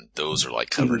sensors, and those are like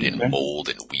covered in mold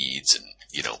and weeds and,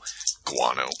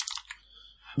 guano.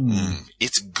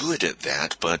 It's good at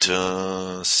that, but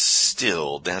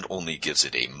still, that only gives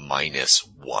it a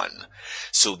 -1.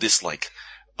 So this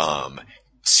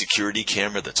security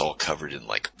camera that's all covered in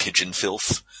like pigeon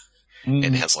filth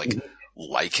and has like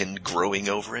lichen growing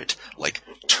over it, like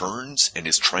turns and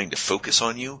is trying to focus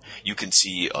on you. You can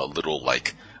see a little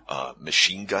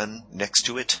machine gun next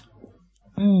to it.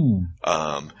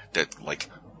 That like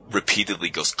repeatedly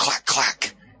goes clack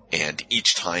clack, and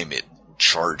each time it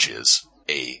charges,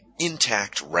 a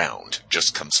intact round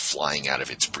just comes flying out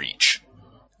of its breech.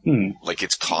 Like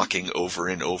it's cocking over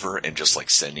and over and just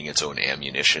like sending its own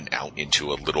ammunition out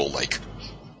into a little like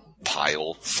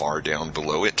pile far down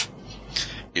below it.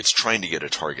 It's trying to get a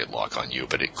target lock on you,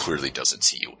 but it clearly doesn't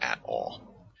see you at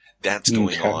all. That's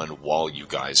going on while you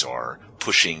guys are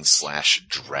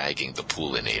pushing/dragging the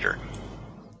poolinator.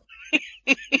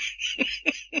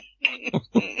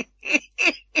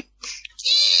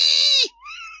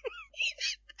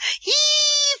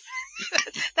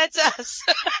 That's us.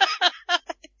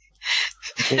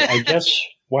 Okay, I guess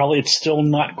while it's still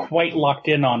not quite locked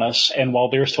in on us, and while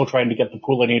they're still trying to get the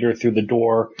poolinator through the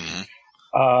door,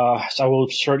 so I will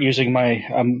start using my,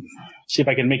 see if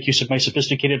I can make use of my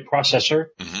sophisticated processor,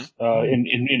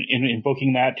 in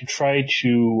invoking that to try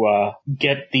to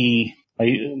get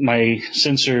my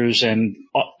sensors and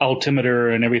altimeter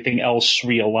and everything else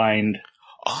realigned.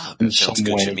 That sounds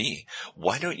good to me.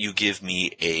 Why don't you give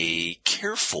me a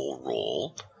careful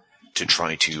roll to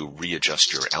try to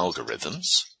readjust your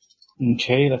algorithms?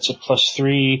 Okay, that's a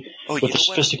 +3. With a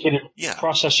sophisticated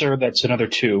processor, that's another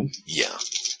 2. Yeah,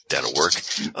 that'll work.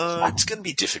 It's going to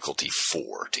be difficulty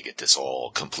 4 to get this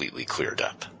all completely cleared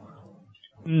up.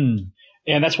 And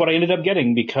that's what I ended up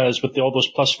getting, because with all those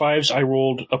 +5s, I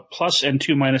rolled a plus and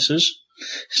 2 minuses.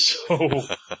 So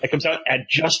that comes out at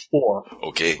just 4.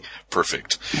 Okay,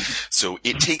 perfect. So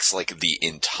it takes like the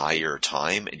entire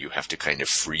time, and you have to kind of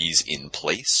freeze in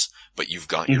place, but you've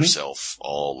got yourself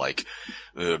all like,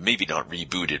 maybe not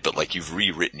rebooted, but like you've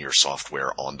rewritten your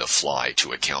software on the fly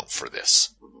to account for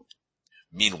this.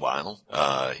 Meanwhile,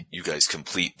 you guys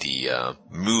complete the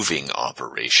moving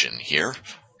operation here,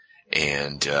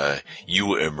 and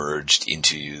you emerged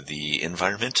into the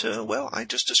environment, I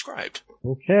just described.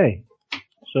 Okay.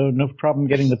 So no problem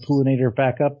getting the poolinator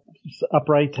back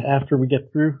upright after we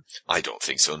get through? I don't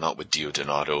think so, not with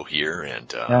Diodonato here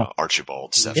and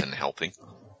Archibald Seven helping.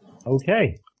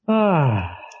 Okay.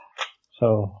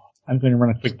 So I'm going to run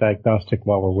a quick diagnostic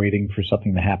while we're waiting for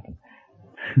something to happen.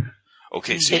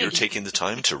 Okay, so you're taking the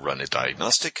time to run a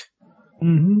diagnostic?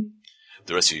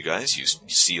 The rest of you guys, you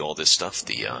see all this stuff,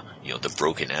 the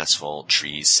broken asphalt,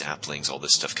 trees, saplings, all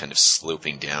this stuff kind of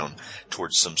sloping down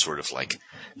towards some sort of like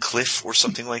cliff or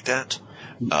something like that.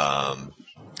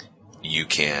 You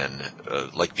can,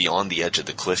 like beyond the edge of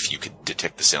the cliff, you could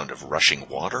detect the sound of rushing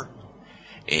water.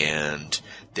 And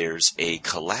there's a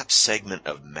collapsed segment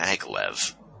of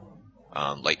maglev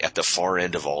like at the far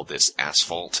end of all this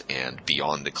asphalt and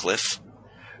beyond the cliff,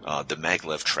 the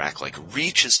maglev track like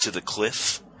reaches to the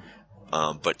cliff,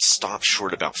 but stops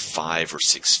short about 5 or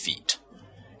 6 feet.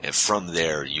 And from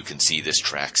there, you can see this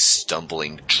track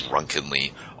stumbling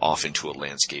drunkenly off into a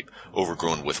landscape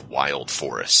overgrown with wild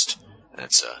forest.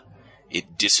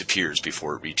 It disappears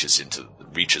before it reaches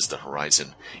the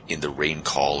horizon in the rain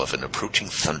call of an approaching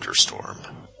thunderstorm.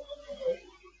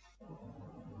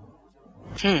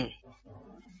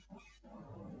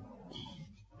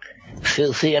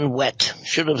 Filthy and wet.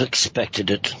 Should have expected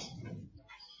it.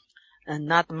 And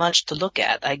not much to look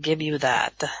at, I give you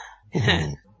that.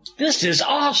 This is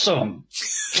awesome!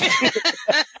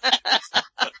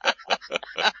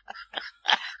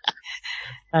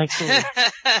 Excellent.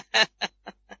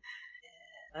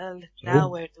 Well, now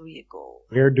where do we go?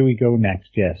 Where do we go next?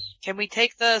 Yes. Can we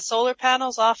take the solar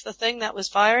panels off the thing that was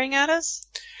firing at us?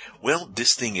 Well,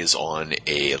 this thing is on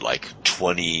a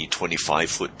 20-25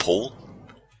 foot pole.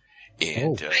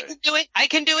 And, I can do it. I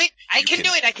can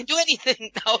do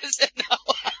anything. No, is it? No.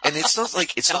 And it's not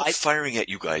like, it's not firing at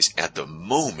you guys at the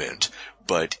moment,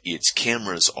 but its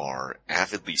cameras are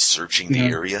avidly searching the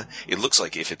area. It looks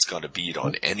like if it's got a bead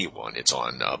on anyone, it's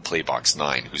on Playbox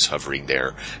 9, who's hovering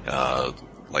there,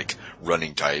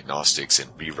 running diagnostics and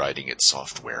rewriting its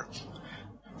software.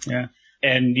 Yeah.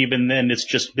 And even then, it's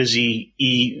just busy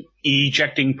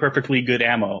ejecting perfectly good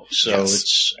ammo. So Yes.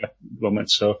 It's at the moment.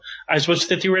 So I suppose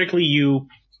that theoretically you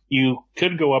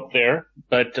could go up there,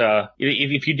 but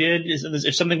if you did,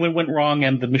 if something went wrong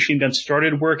and the machine gun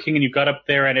started working and you got up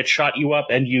there and it shot you up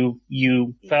and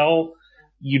you fell,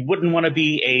 you wouldn't want to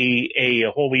be a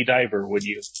holy diver, would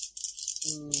you?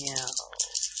 No.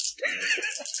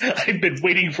 I've been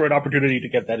waiting for an opportunity to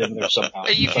get that in there somehow.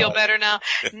 You feel better now?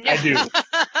 I do.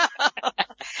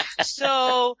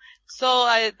 So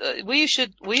we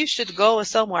should go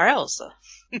somewhere else.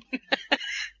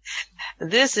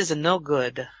 This is no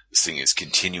good. This thing is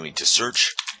continuing to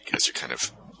search. You guys are kind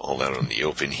of all out on the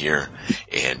open here.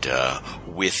 And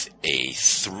with a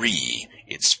 3,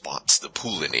 it spots the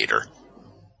poolinator.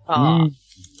 Oh,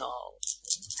 no.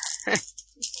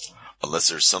 Unless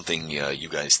there's something you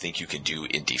guys think you can do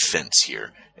in defense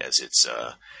here, as its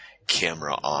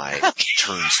camera eye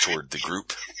turns toward the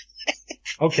group.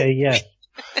 Okay, yes.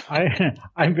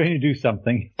 I'm going to do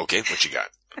something. Okay, what you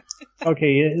got?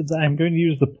 Okay, I'm going to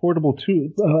use the portable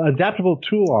adaptable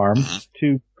tool arm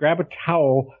to grab a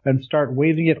towel and start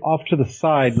waving it off to the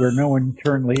side where no one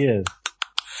currently is.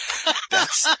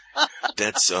 That's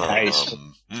Nice.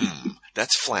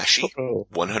 That's flashy,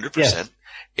 100%. Yes.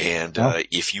 And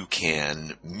if you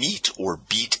can meet or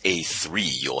beat a 3,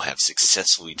 you'll have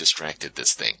successfully distracted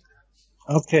this thing.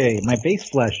 Okay, my base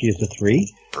flashy is a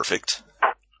 3. Perfect.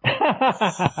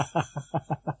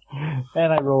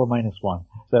 And I roll a -1.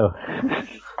 So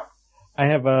I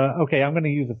have okay, I'm going to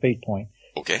use a fate point.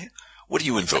 Okay. What are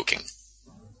you invoking?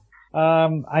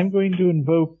 I'm going to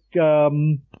invoke,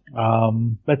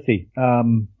 let's see,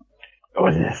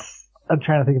 what is this? I'm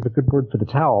trying to think of a good word for the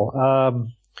towel.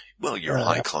 Well, your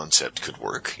high concept could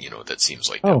work. That seems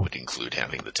like that would include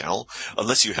having the towel.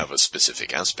 Unless you have a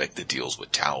specific aspect that deals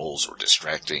with towels or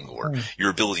distracting or your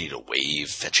ability to wave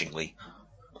fetchingly.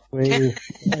 Wait,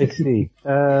 let's see.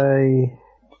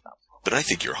 But I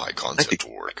think your high concept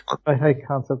will work. My high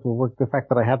concept will work. The fact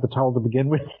that I have the towel to begin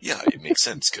with. Yeah, it makes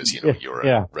sense because, you're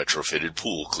a retrofitted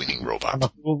pool cleaning robot. I'm a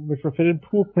retrofitted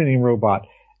pool cleaning robot.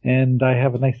 And I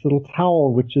have a nice little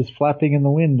towel which is flapping in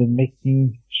the wind and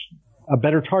making a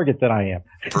better target than I am.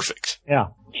 Perfect. Yeah.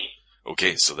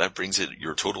 Okay, so that brings it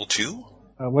your total to?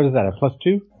 What is that, a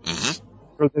 +2?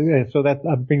 Mm-hmm. So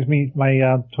that brings me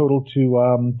my total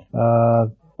to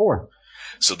 4.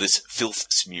 So this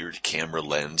filth-smeared camera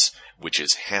lens, which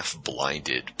is half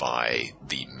blinded by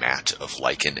the mat of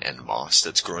lichen and moss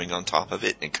that's growing on top of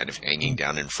it and kind of hanging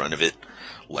down in front of it,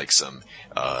 like some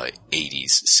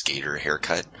 80s skater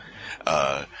haircut,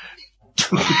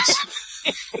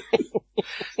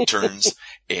 turns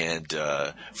and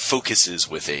focuses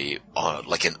with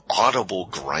like an audible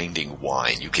grinding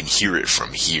whine. You can hear it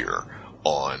from here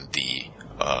on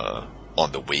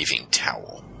the waving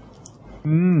towel.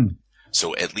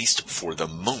 So at least for the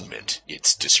moment,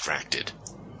 it's distracted.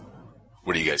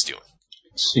 What are you guys doing?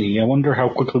 Let's see. I wonder how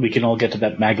quickly we can all get to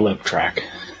that maglev track.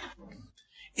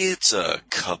 It's a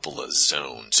couple of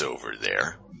zones over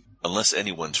there. Unless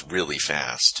anyone's really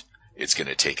fast, it's going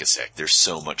to take a sec. There's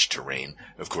so much terrain.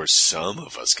 Of course, some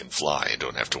of us can fly and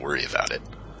don't have to worry about it.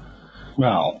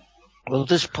 Well,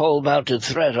 this pole-mounted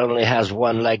threat only has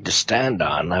one leg to stand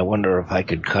on. I wonder if I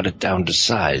could cut it down to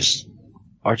size.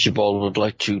 Archibald would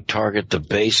like to target the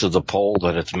base of the pole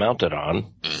that it's mounted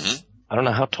on. Mm-hmm. I don't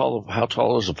know how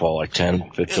tall is the pole? Like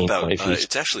 10, 15, 20 feet?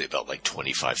 It's actually about like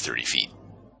 25, 30 feet.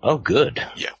 Oh, good.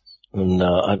 Yeah. And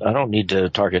I don't need to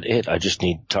target it. I just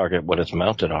need to target what it's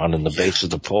mounted on, and the base of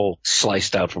the pole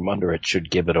sliced out from under it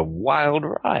should give it a wild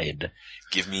ride.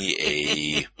 Give me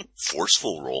a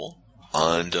forceful roll,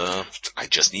 and I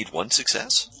just need one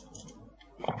success.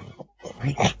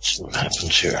 Let's see what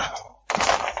happens here.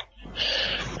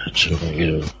 That's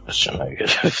a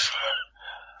negative.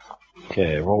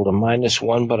 Okay, I rolled a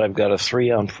 -1, but I've got a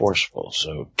 3 on forceful,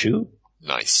 so 2.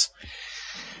 Nice.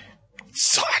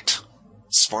 Thought.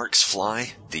 Sparks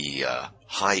fly. The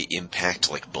high impact,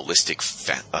 like ballistic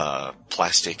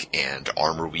plastic and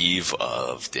armor weave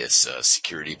of this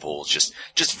security pole just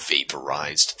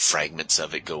vaporized. Fragments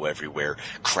of it go everywhere.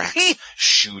 Cracks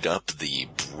shoot up the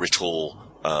brittle,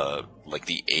 like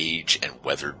the age and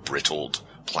weathered, brittled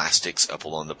plastics up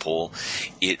along the pole.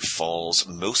 It falls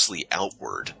mostly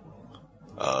outward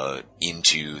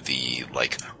into the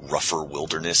like rougher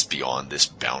wilderness beyond this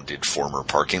bounded former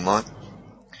parking lot.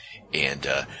 And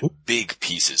big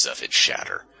pieces of it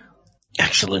shatter.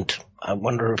 Excellent. I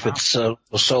wonder if its the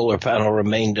solar panel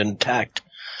remained intact.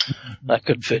 That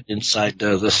could fit inside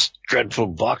this dreadful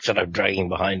box that I'm dragging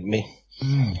behind me.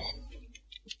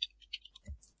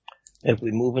 If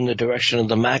we move in the direction of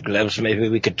the maglevs, maybe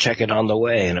we could check it on the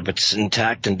way. And if it's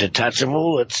intact and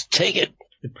detachable, let's take it.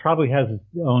 It probably has its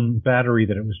own battery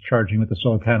that it was charging with the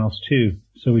solar panels too,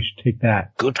 so we should take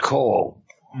that. Good call.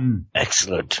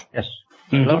 Excellent. Yes.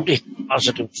 Lovely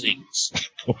positive things.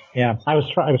 Yeah, I was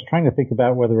trying to think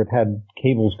about whether it had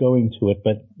cables going to it,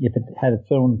 but if it had its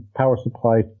own power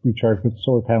supply recharged with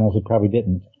solar panels, it probably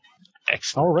didn't.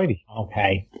 Excellent. Alrighty.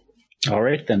 Okay. All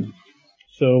right, then.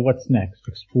 So what's next?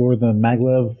 Explore the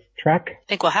maglev track? I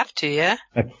think we'll have to, yeah?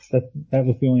 That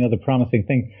was the only other promising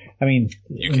thing. I mean,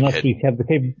 unless we have the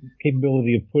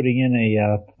capability of putting in a,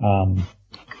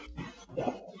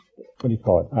 what do you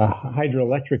call it? A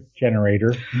hydroelectric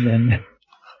generator, then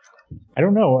I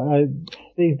don't know.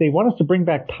 They want us to bring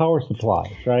back power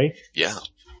supplies, right? Yeah.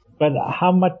 But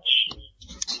how much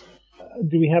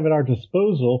do we have at our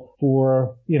disposal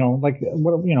for,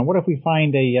 what if we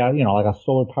find a, like a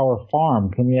solar power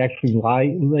farm? Can we actually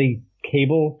lay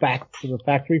cable back to the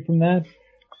factory from that?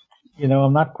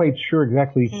 I'm not quite sure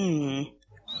exactly.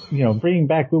 Bringing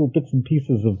back little bits and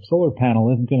pieces of solar panel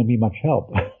isn't going to be much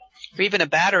help. Or even a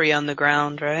battery on the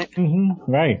ground, right?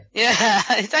 Mm-hmm. Right. Yeah.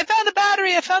 I found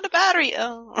a battery.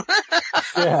 Oh.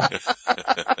 Yeah.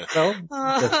 So,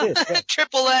 that's it.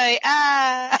 AAA.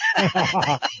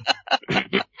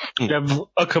 You have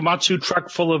a Komatsu truck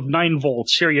full of 9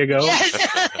 volts. Here you go.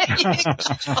 Yes.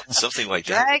 Something like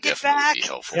that would definitely be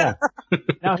helpful. Yeah.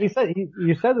 Now, you said it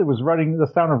was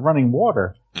the sound of running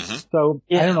water. Mm-hmm. So,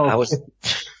 I don't know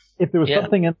if there was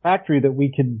something in the factory that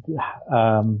we could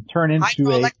turn into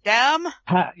Hydraulic dam?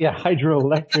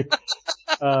 Hydroelectric.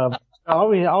 All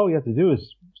we have to do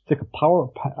is stick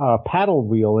a paddle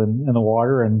wheel in the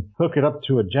water and hook it up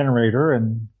to a generator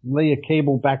and lay a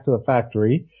cable back to the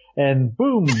factory, and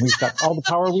boom, we've got all the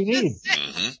power we need.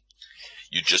 Mm-hmm.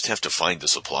 You just have to find the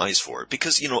supplies for it.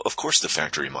 Because, of course the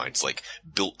factory mines, like,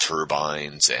 built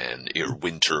turbines and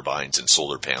wind turbines and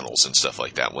solar panels and stuff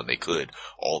like that when they could.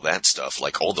 All that stuff,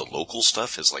 like all the local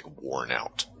stuff, is, like, worn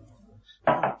out.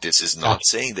 This is not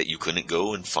saying that you couldn't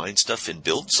go and find stuff and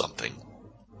build something.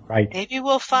 Right. Maybe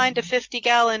we'll find a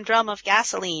 50-gallon drum of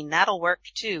gasoline. That'll work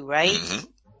too, right? Mm-hmm.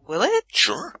 Will it?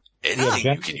 Sure.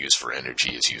 Anything you can use for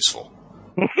energy is useful.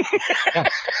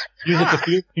 Use it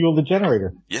to fuel the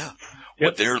generator. Yeah.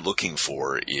 What they're looking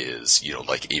for is,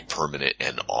 like a permanent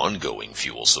and ongoing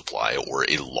fuel supply or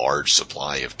a large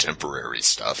supply of temporary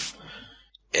stuff.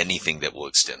 Anything that will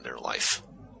extend their life.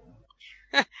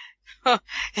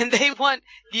 And they want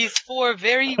these 4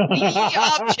 very weedy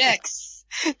objects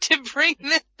to bring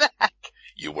this back.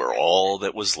 You were all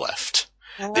that was left.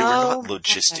 They were not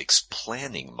logistics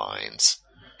planning minds.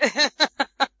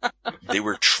 They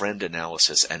were trend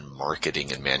analysis and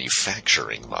marketing and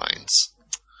manufacturing minds.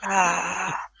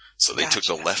 So they took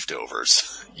the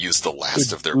leftovers, used the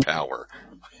last of their power,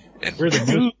 and we're the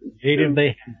most creative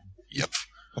they have. Yep.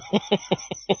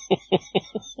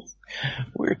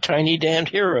 We're tiny damned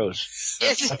heroes.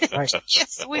 Yes, Right.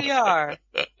 yes, we are.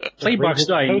 Playbox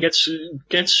Dying gets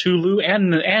Hulu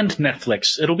and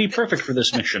Netflix. It'll be perfect for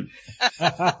this mission.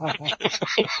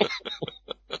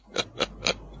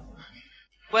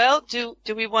 Well, do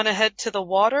we want to head to the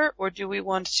water, or do we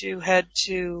want to head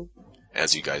to...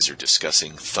 As you guys are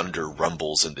discussing, thunder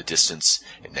rumbles in the distance,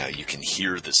 and now you can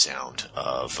hear the sound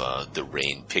of the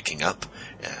rain picking up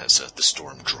as the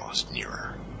storm draws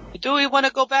nearer. Do we want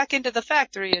to go back into the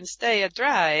factory and stay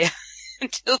dry?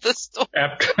 until the storm.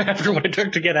 After what it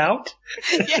took to get out?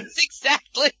 Yes,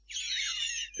 exactly.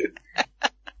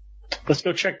 Let's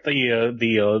go check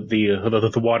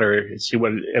the water, see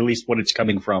at least what it's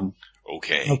coming from.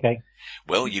 Okay.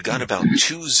 Well, you got about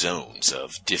 2 zones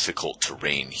of difficult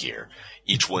terrain here.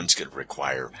 Each one's going to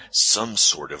require some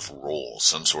sort of roll,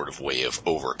 some sort of way of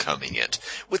overcoming it.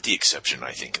 With the exception,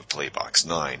 I think, of Playbox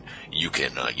 9, you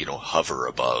can, hover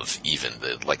above even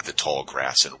the tall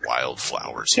grass and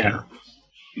wildflowers here.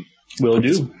 Will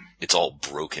do. It's all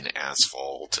broken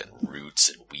asphalt and roots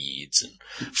and weeds and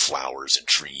flowers and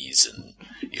trees and,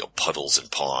 puddles and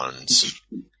ponds.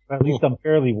 At least I'm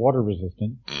fairly water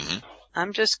resistant. Mm-hmm.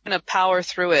 I'm just going to power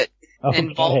through it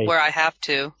and vault where I have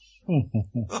to.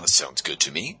 Well, sounds good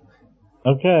to me.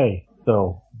 Okay,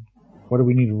 so what do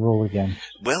we need to roll again?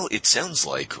 Well, it sounds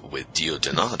like with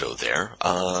Diodonato there,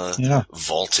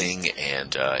 vaulting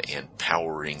and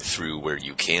powering through where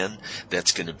you can,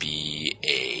 that's going to be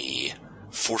a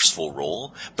forceful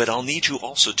roll, but I'll need you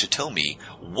also to tell me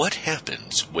what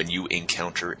happens when you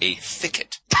encounter a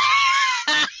thicket.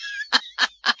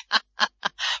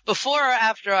 Before or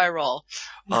after I roll?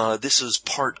 This is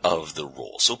part of the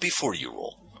roll, so before you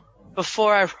roll.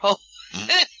 Before I roll?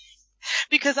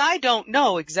 Because I don't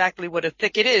know exactly what a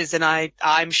thicket is, and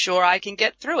I'm sure I can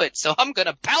get through it, so I'm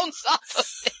gonna bounce off of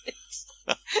it.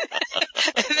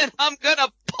 And then I'm gonna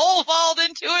pole vault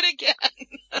into it again.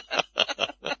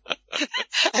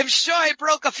 I'm sure I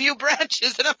broke a few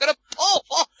branches, and I'm gonna pole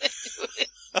vault into it.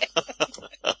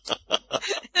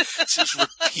 Just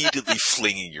repeatedly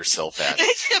flinging yourself at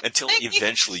it until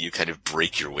eventually you kind of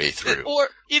break your way through. Or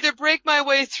either break my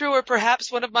way through, or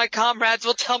perhaps one of my comrades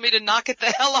will tell me to knock it the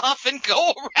hell off and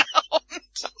go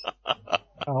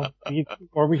around.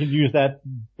 Or we could use that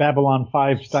Babylon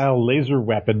 5 style laser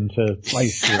weapon to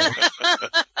slice through.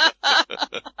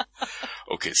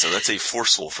 Okay, so that's a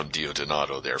forceful from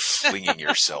Diodonato there, flinging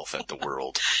yourself at the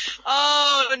world.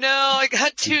 Oh no, I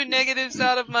got 2 negatives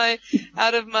out of my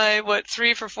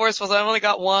 3 for forceful, I've only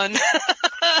got 1.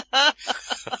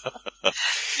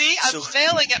 See, I'm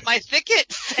failing at my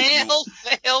thicket. Fail.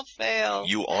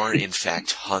 You are, in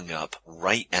fact, hung up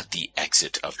right at the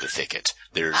exit of the thicket.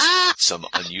 There's some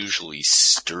unusually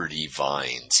sturdy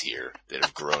vines here that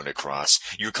have grown across.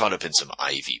 You're caught up in some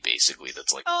ivy, basically,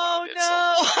 that's like... Oh,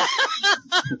 no!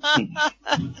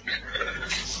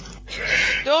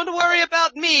 Don't worry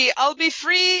about me. I'll be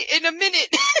free in a minute.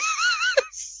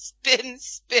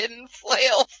 Spin,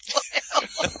 flail.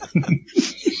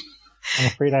 I'm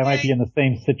afraid I might be in the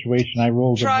same situation. I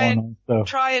rolled a 1. So.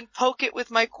 Try and poke it with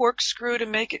my corkscrew to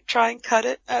make it try and cut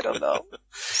it. I don't know.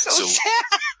 So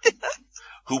sad.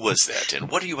 Who was that, and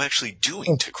what are you actually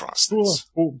doing to cross this?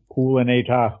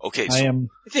 Poolinata. Okay, so...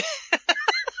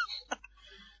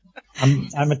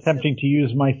 I'm attempting to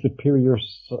use my superior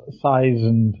size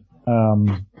and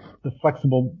the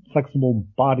flexible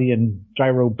body and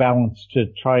gyro balance to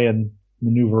try and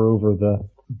maneuver over the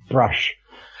brush.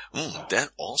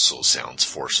 That also sounds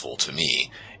forceful to me,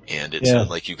 and it sounds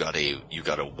like you got a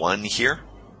 1 here.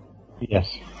 Yes.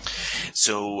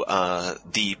 So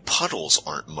the puddles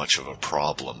aren't much of a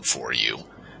problem for you,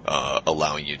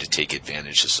 allowing you to take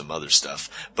advantage of some other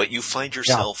stuff, but you find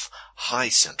yourself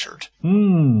high-centered.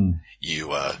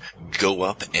 You go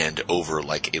up and over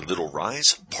like a little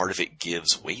rise. Part of it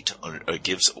gives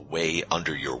way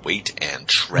under your weight and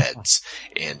treads,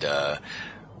 and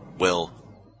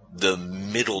the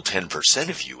middle 10%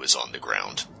 of you is on the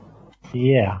ground.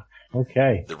 Yeah.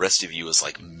 Okay. The rest of you is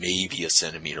like maybe a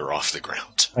centimeter off the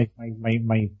ground.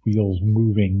 My wheels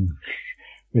moving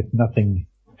with nothing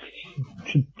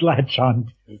to latch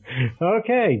on to.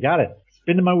 Okay, got it.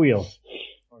 Spinning my wheels.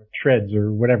 Or treads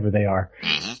or whatever they are.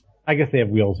 Mm-hmm. I guess they have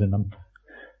wheels in them.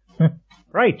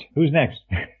 Right. Who's next?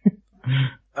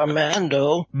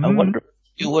 Armando, I wonder if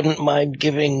you wouldn't mind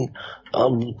giving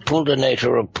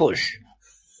Pooldinator a push.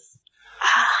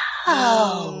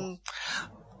 Oh.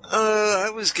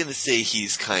 I was gonna say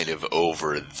he's kind of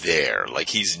over there, like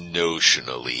he's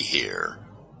notionally here.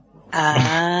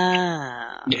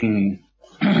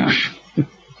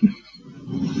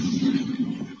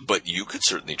 But you could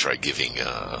certainly try giving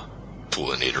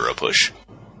Poolinator a push.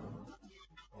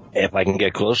 If I can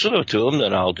get close enough to him,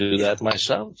 then I'll do that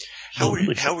myself. How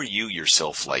are you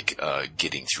yourself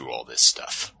getting through all this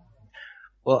stuff?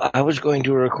 Well, I was going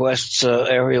to request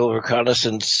aerial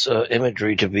reconnaissance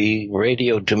imagery to be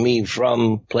radioed to me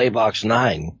from Playbox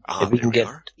 9. If we can get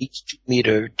each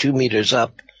 2 meters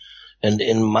up, and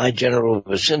in my general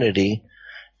vicinity,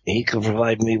 he could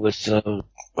provide me with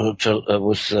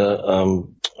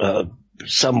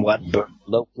somewhat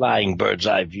low-flying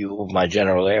bird's-eye view of my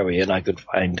general area, and I could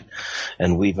find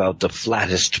and weave out the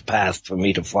flattest path for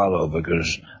me to follow,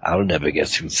 because I'll never get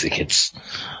through thickets.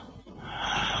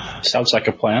 Sounds like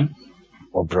a plan.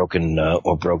 Or broken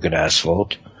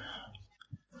asphalt.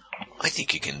 I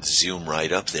think you can zoom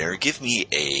right up there. Give me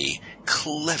a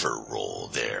clever roll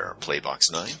there,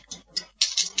 Playbox 9.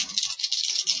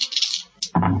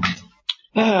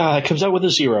 It comes out with a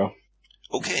 0.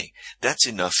 Okay, that's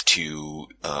enough to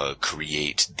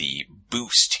create the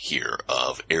boost here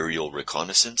of aerial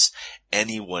reconnaissance.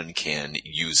 Anyone can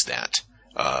use that.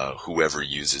 Whoever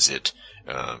uses it,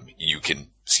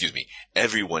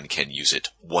 everyone can use it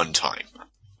one time.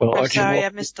 Well, I'm sorry, I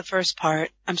missed the first part.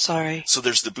 I'm sorry. So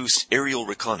there's the boost aerial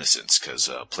reconnaissance, because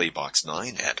Playbox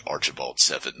 9 at Archibald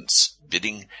 7's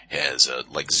bidding has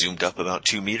zoomed up about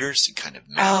 2 meters and kind of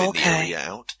mapping the area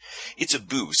out. It's a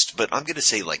boost, but I'm going to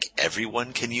say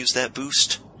everyone can use that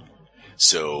boost.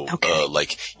 So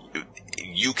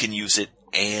you can use it,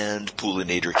 and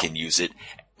Poolinator can use it,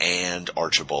 and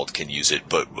Archibald can use it,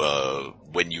 but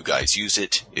when you guys use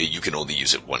it, you can only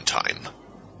use it one time.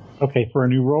 Okay, for a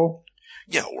new roll?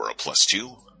 Yeah, or a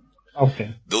 +2.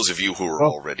 Okay. Those of you who are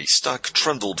already stuck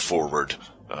trundled forward,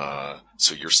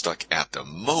 so you're stuck at the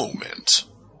moment.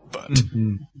 But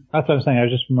that's what I'm saying. I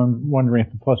was just wondering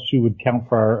if the +2 would count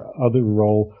for our other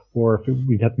roll, or if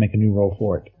we'd have to make a new roll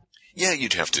for it. Yeah,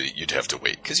 you'd have to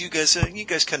wait, because you guys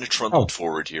kind of trundled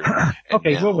forward here.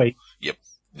 Okay, we'll wait. Yep.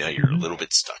 Now you're a little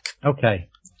bit stuck. Okay.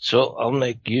 So I'll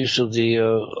make use of the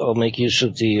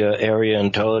area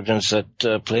intelligence that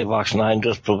Playbox 9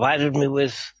 just provided me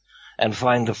with, and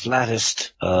find the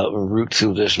flattest route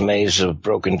through this maze of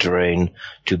broken terrain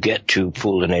to get to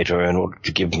Poolinator in order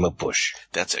to give him a push.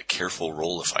 That's a careful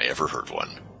roll if I ever heard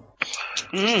one.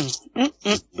 Okay,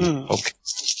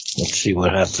 let's see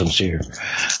what happens here.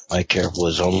 My careful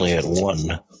is only at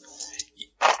 1.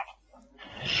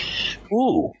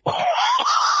 Ooh.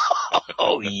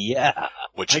 Oh yeah.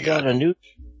 What you got?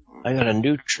 I got a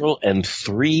neutral and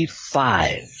 3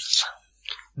 5s.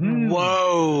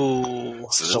 Whoa.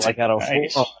 So I got a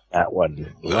 4 on that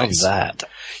one. Love that.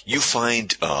 You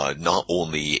find not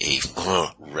only a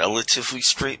relatively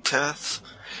straight path,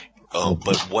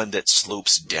 but one that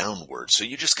slopes downward. So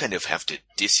you just kind of have to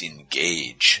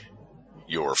disengage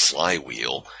your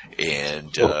flywheel,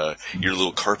 and your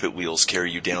little carpet wheels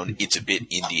carry you down. It's a bit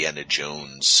Indiana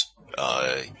Jones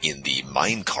in the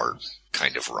minecart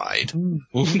kind of ride.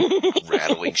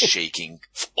 Rattling, shaking,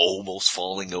 almost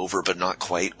falling over, but not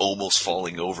quite, almost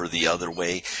falling over the other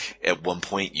way. At one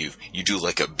point, you do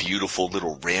a beautiful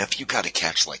little ramp. You gotta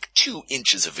catch 2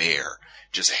 inches of air,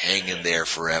 just hanging there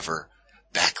forever,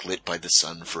 backlit by the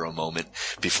sun for a moment,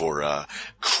 before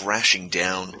crashing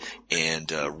down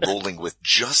and rolling with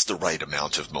just the right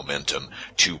amount of momentum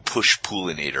to push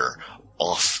Poolinator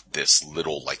off this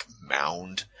little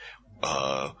mound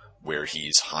where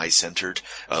he's high-centered.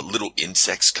 Little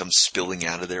insects come spilling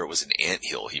out of there. It was an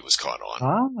anthill he was caught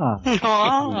on.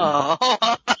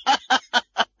 Oh.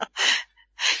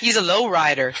 He's a low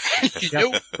rider.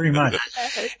 Yep, pretty much.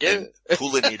 And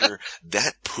Poolinator,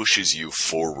 that pushes you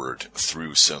forward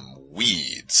through some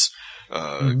weeds,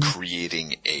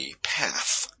 creating a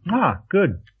path.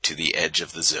 Good. To the edge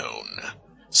of the zone.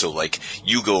 So,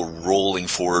 you go rolling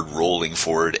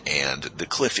forward, and the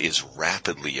cliff is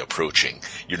rapidly approaching.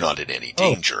 You're not in any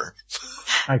danger.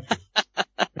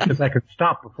 Because I could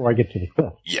stop before I get to the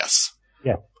cliff. Yes.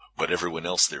 Yeah. But everyone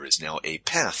else, there is now a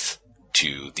path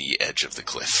to the edge of the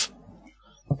cliff.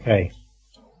 Okay.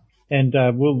 And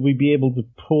will we be able to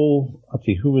pull? Let's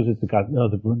see, who was it that got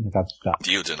stuck?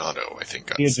 Diodonato, I think,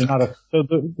 got Diodonato. stuck. So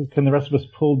can the rest of us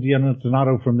pull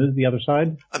Diodonato from the other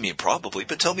side? I mean, probably,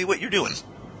 but tell me what you're doing.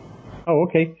 Oh,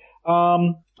 okay.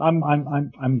 I'm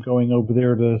going over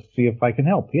there to see if I can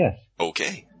help. Yes.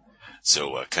 Okay.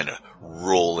 So, kind of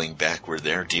rolling backward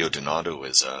there, Diodonato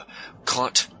is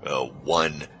caught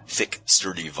one thick,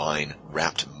 sturdy vine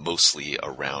wrapped mostly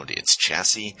around its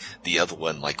chassis. The other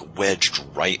one, wedged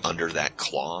right under that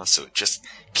claw, so it just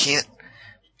can't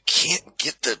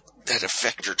get that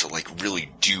effector to really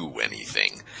do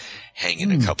anything,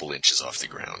 hanging a couple inches off the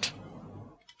ground.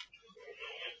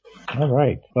 All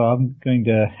right. So I'm going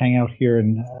to hang out here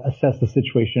and assess the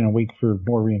situation and wait for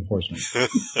more reinforcements. So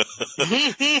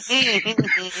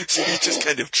you just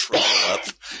kind of travel up,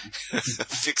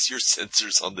 fix your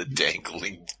sensors on the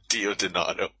dangling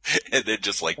Diodonato, and then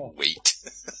just wait.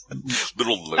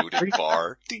 Little loading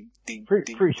bar. Ding, ding,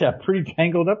 ding. Pretty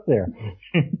tangled up there.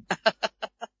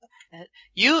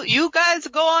 You guys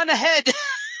go on ahead.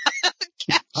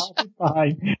 I'll be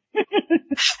fine.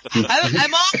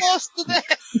 I'm almost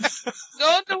there.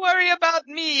 Don't worry about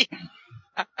me.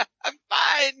 I'm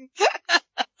fine.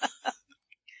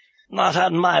 Not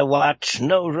on my watch.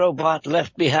 No robot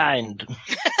left behind.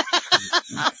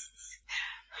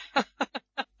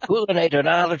 Coolinator,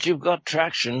 now that you've got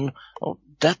traction,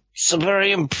 that's a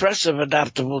very impressive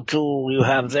adaptable tool you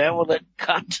have there. Will it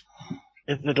cut?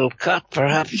 If it'll cut,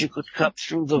 perhaps you could cut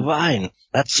through the vine.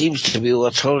 That seems to be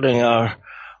what's holding our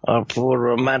poor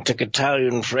romantic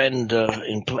Italian friend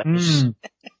in place.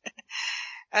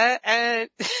 I'll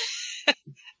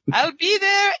be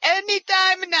there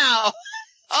anytime now.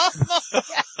 Oh,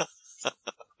 yeah.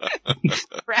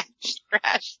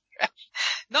 Crash.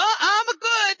 No, I'm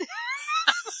good.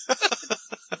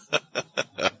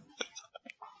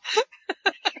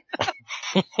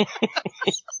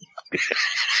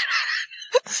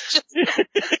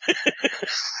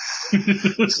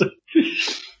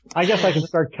 I guess I can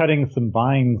start cutting some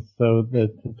vines to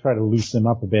try to loosen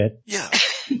them up a bit. Yeah.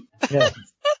 Yes.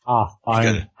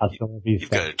 Fine. You've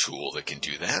got a tool that can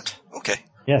do that. Okay.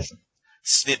 Yes.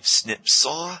 Snip, snip,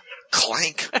 saw,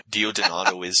 clank,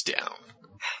 Diodonato is down.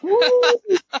 Woo!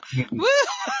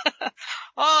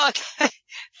 Oh,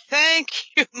 thank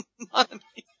you,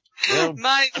 Mommy. Well,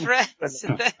 My friends.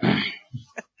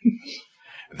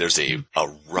 There's a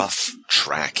rough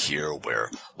track here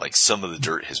where, like, some of the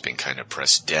dirt has been kind of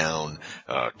pressed down,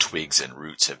 twigs and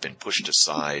roots have been pushed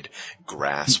aside,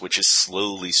 grass, which is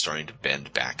slowly starting to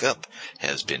bend back up,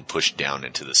 has been pushed down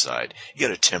into the side. You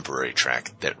got a temporary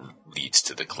track that leads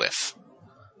to the cliff.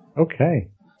 Okay.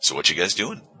 So what you guys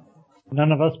doing?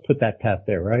 None of us put that path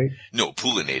there, right? No,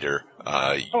 Poolinator.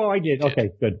 Oh, I did.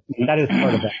 Okay, good. That is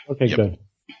part of that. Okay, Yep. good.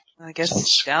 I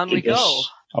guess down we go.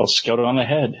 I'll scout it on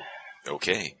ahead.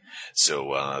 Okay,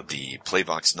 so the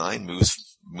Playbox 9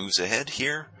 moves ahead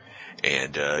here,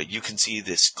 and you can see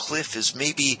this cliff is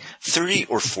maybe 30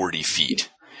 or 40 feet.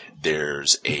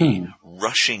 There's a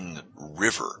rushing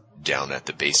river down at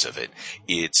the base of it.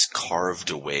 It's carved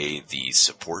away the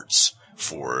supports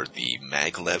for the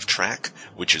maglev track,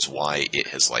 which is why it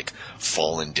has, like,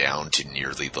 fallen down to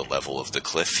nearly the level of the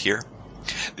cliff here.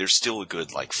 There's still a good,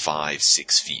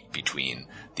 5-6 feet between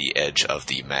the edge of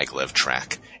the maglev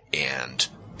track and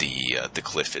the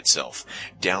cliff itself.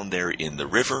 Down there in the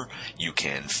river, you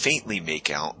can faintly make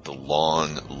out the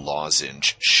long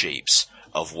lozenge shapes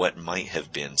of what might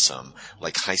have been some,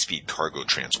 high-speed cargo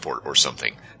transport or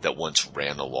something that once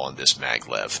ran along this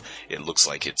maglev. It looks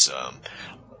like it's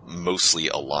mostly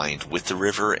aligned with the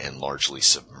river and largely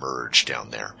submerged down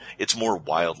there. It's more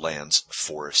wildlands,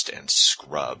 forest, and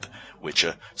scrub, which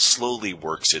slowly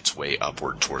works its way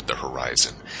upward toward the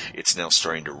horizon. It's now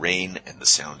starting to rain, and the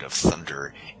sound of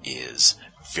thunder is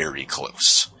very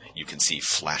close. You can see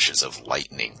flashes of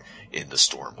lightning in the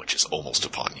storm, which is almost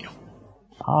upon you.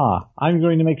 I'm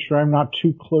going to make sure I'm not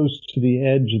too close to the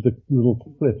edge of the little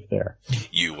cliff there.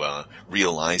 You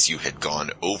realize you had gone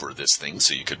over this thing,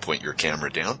 so you could point your camera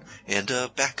down and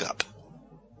back up.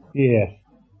 Yeah.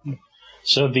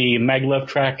 So the maglev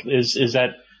track is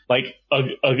that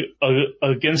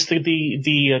against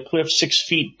the cliff 6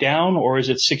 feet down, or is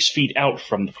it 6 feet out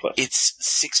from the cliff? It's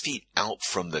 6 feet out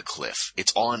from the cliff.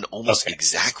 It's on almost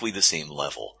exactly the same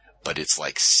level, but it's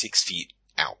 6 feet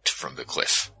out from the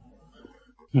cliff.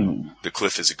 The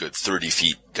cliff is a good 30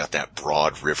 feet, got that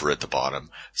broad river at the bottom,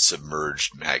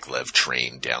 submerged maglev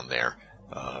train down there,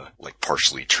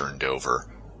 partially turned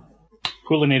over.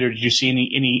 Coolinator, did you see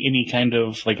any kind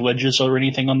of ledges or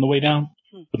anything on the way down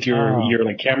with your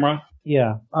camera?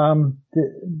 Yeah.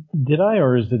 Did I,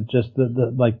 or is it just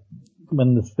the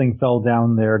when this thing fell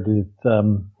down there, did it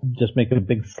just make it a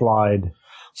big slide?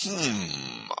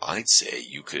 I'd say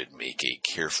you could make a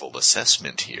careful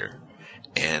assessment here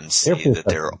and see that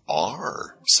there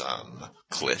are some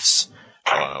cliffs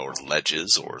or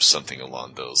ledges or something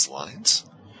along those lines.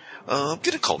 I'm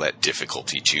going to call that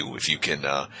difficulty 2. If you can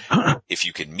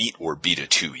meet or beat a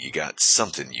 2, you got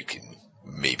something you can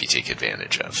maybe take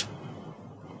advantage of.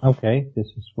 Okay, this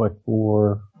is what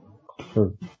for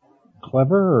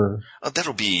clever, or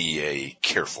that'll be a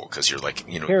careful, because you're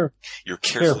you're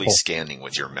carefully scanning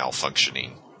with your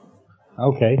malfunctioning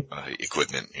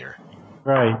equipment here.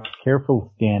 Right,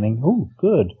 careful scanning. Oh,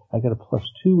 good. I got a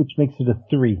 +2, which makes it a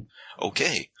 3.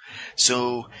 Okay.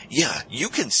 So, yeah, you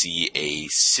can see a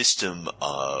system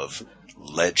of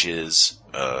ledges,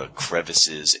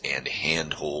 crevices, and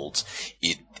handholds.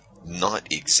 It's not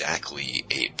exactly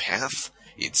a path.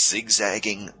 It's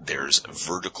zigzagging. There's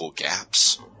vertical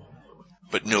gaps,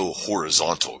 but no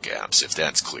horizontal gaps, if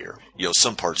that's clear.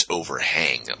 Some parts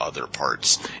overhang other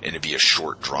parts, and it'd be a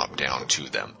short drop down to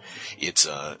them. It's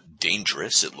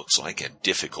dangerous, it looks like, and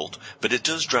difficult, but it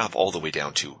does drop all the way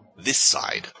down to this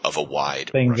side of a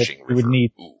wide rushing river. You would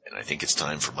need And I think it's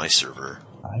time for my server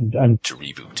to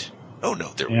reboot. Oh, no,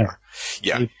 there we are.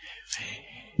 Yeah.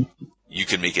 You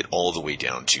can make it all the way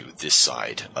down to this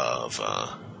side of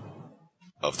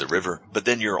the river, but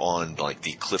then you're on, like,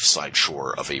 the cliffside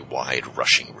shore of a wide,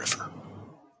 rushing river.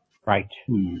 Right.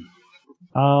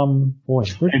 Boy.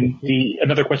 And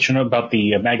another question about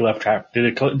the maglev trap.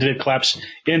 Did it collapse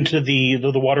into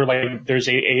the water, like there's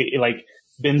a like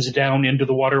bends down into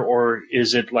the water, or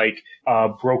is it like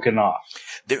broken off?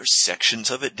 There's sections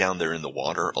of it down there in the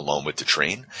water along with the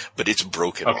train, but it's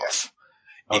broken off.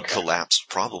 It collapsed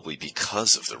probably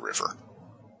because of the river.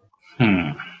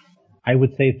 I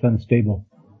would say it's unstable.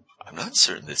 I'm not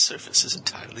certain this surface is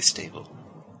entirely stable.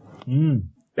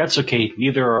 That's okay.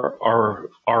 Neither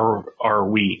are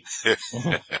we.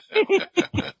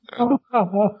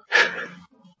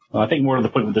 I think more to the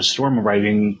point with the storm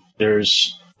arriving,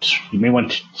 you may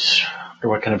want to, or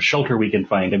what kind of shelter we can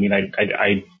find. I mean,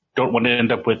 I don't want to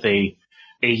end up with a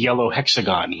yellow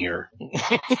hexagon here.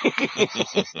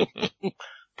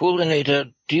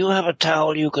 Poolinator, do you have a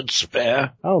towel you could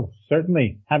spare? Oh,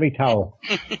 certainly. Have a towel.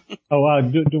 How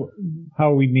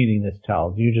are we needing this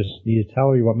towel? Do you just need a towel,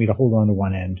 or you want me to hold on to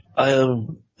one end?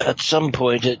 At some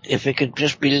point, if it could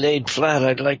just be laid flat,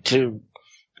 I'd like to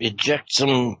eject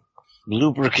some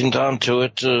lubricant onto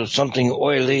it, something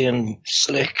oily and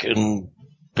slick and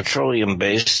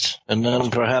petroleum-based, and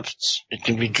then perhaps it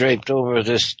can be draped over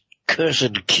this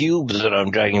cursed cube that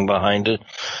I'm dragging behind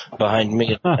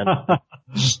me. And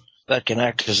that can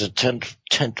act as a tent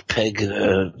peg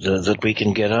that we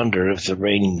can get under if the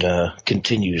rain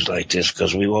continues like this,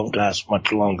 because we won't last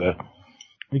much longer.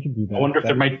 We can do that. I wonder if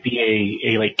there might be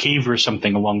a like cave or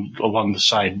something along the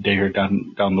side there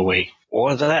down the way.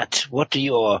 Or that. What do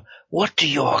your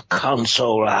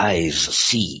console eyes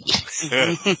see?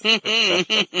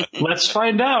 Let's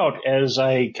find out as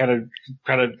I kind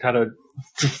of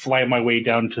fly my way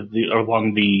down to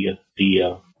along the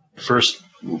first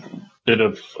bit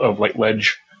of like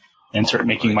ledge and start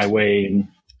making my way. And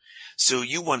so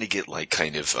you want to get like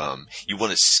kind of you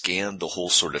want to scan the whole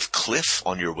sort of cliff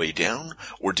on your way down,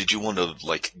 or did you want to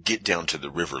like get down to the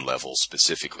river level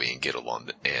specifically and get along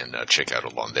and check out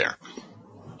along there?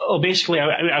 Oh, basically,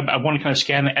 I want to kind of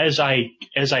scan as I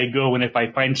go, and if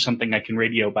I find something, I can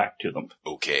radio back to them.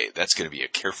 Okay, that's going to be a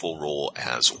careful roll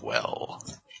as well.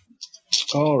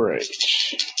 All right.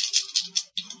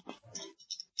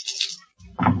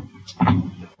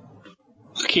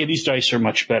 Okay, these dice are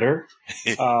much better.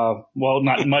 Well,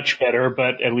 not much better,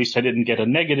 but at least I didn't get a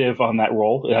negative on that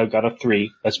roll. I got a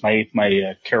 3. That's my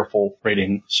careful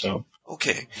rating. So.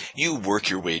 Okay, you work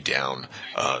your way down,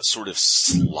 sort of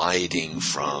sliding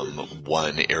from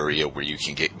one area where you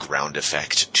can get ground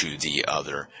effect to the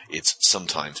other. It's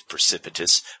sometimes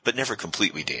precipitous, but never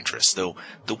completely dangerous, though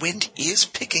the wind is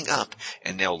picking up,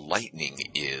 and now lightning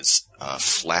is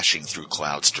flashing through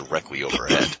clouds directly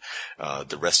overhead.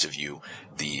 The rest of you,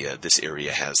 this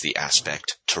area has the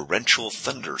aspect torrential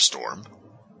thunderstorm.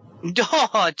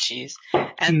 Oh, jeez.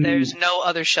 And there's no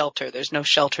other shelter. There's no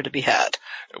shelter to be had.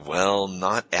 Well,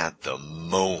 not at the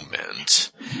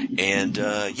moment. And,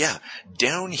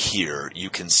 down here you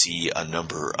can see a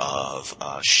number of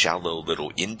shallow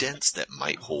little indents that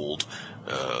might hold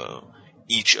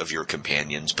each of your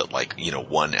companions, but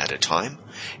one at a time.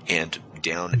 And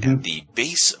down at the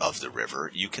base of the river,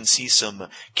 you can see some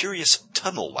curious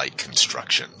tunnel-like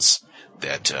constructions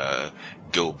that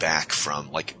go back from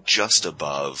just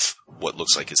above what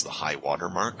looks like is the high water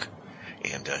mark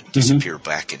and disappear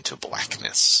back into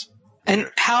blackness.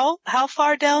 And how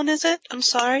far down is it? I'm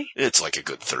sorry? It's like a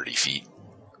good 30 feet.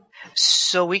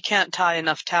 So we can't tie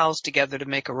enough towels together to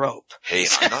make a rope. Hey,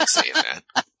 I'm not saying that.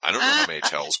 I don't know how many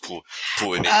towels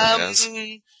Poolinator has.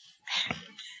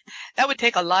 That would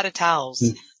take a lot of towels.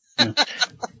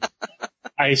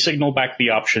 I signal back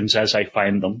the options as I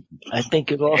find them. I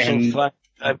think it also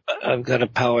I've got a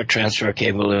power transfer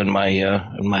cable in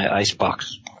my ice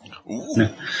box. Ooh.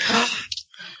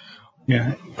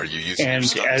 Yeah. Are you using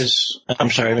and your as I'm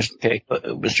sorry, Mr. K.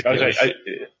 Mr. K.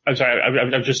 I'm sorry.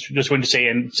 I'm just going to say,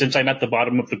 and since I'm at the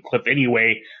bottom of the cliff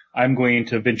anyway, I'm going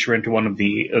to venture into one of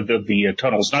the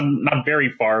tunnels. Not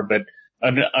very far, but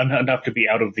enough to be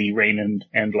out of the rain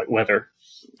and weather.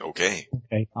 Okay.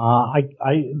 Okay.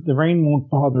 The rain won't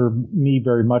bother me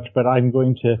very much, but I'm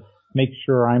going to make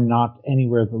sure I'm not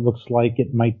anywhere that looks like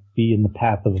it might be in the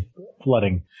path of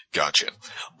flooding. Gotcha.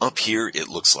 Up here, it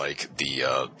looks like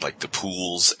the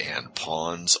pools and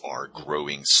ponds are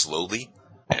growing slowly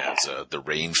as the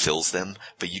rain fills them,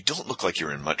 but you don't look like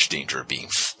you're in much danger of being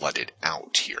flooded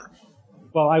out here.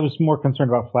 Well, I was more concerned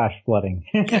about flash flooding.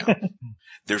 Yeah.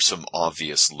 There's some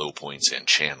obvious low points and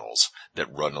channels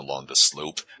that run along the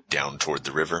slope down toward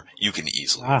the river. You can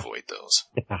easily avoid those.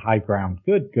 Get the high ground.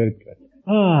 Good.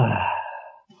 All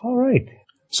right.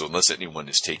 So unless anyone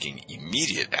is taking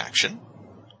immediate action,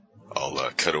 I'll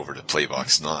cut over to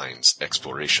Playbox 9's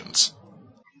explorations.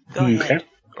 Go ahead.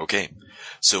 Okay.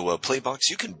 So, Playbox,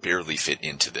 you can barely fit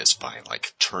into this by,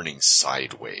 turning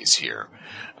sideways here.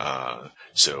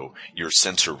 So your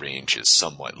sensor range is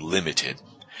somewhat limited.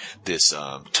 This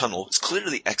tunnel is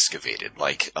clearly excavated,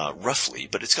 roughly,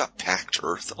 but it's got packed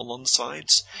earth along the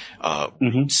sides.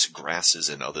 Roots, grasses,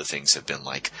 and other things have been,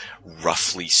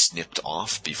 roughly snipped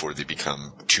off before they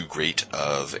become too great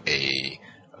of a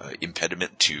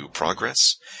impediment to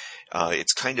progress.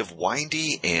 It's kind of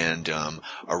windy, and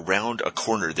around a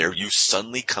corner there, you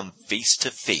suddenly come face to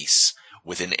face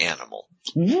with an animal.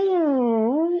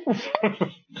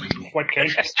 What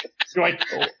kind?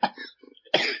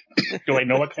 Do I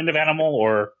know what kind of animal,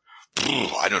 or?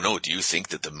 I don't know. Do you think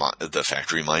that the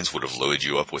factory mines would have loaded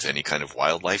you up with any kind of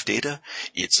wildlife data?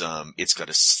 It's got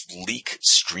a sleek,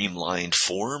 streamlined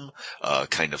form,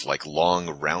 kind of long,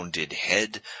 rounded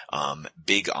head,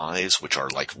 big eyes, which are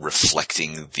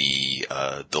reflecting the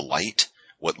light,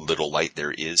 what little light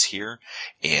there is here,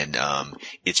 and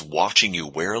it's watching you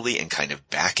warily and kind of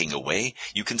backing away.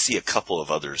 You can see a couple of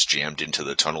others jammed into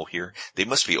the tunnel here. They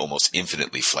must be almost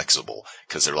infinitely flexible,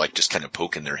 because they're just kind of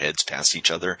poking their heads past each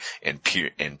other and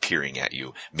peering at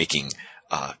you, making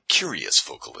curious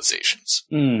vocalizations.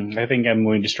 I think I'm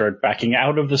going to start backing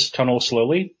out of this tunnel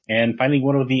slowly and finding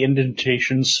one of the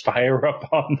indentations higher up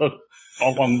along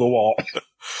the wall.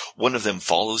 One of them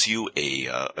follows you a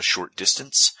short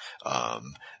distance,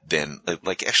 then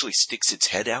actually sticks its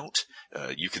head out.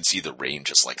 You can see the rain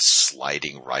just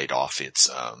sliding right off its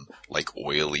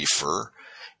oily fur.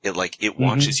 It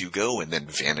watches you go and then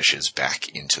vanishes back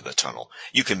into the tunnel.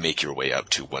 You can make your way up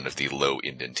to one of the low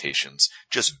indentations,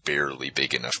 just barely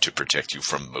big enough to protect you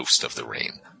from most of the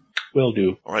rain. Will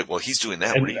do. All right. Well, he's doing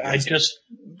that. And what are you guys doing?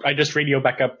 I just radio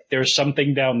back up. There's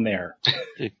something down there.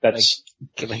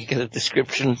 Can I get a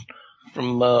description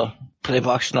from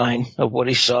Playbox 9 of what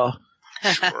he saw?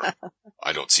 Sure.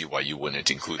 I don't see why you wouldn't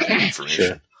include that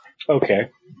information. Sure. Okay.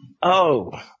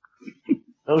 Oh,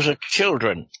 those are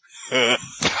children.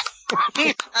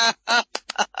 Big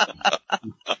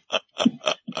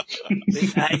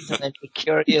eyes and then the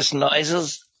curious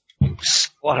noises.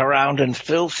 Squat around in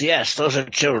filth. Yes, those are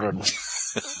children.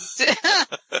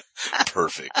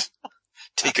 Perfect.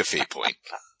 Take a fate point.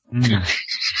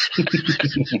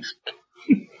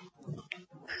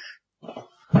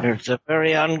 They're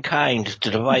very unkind to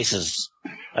devices.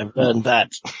 I've learned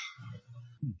that.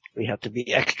 We have to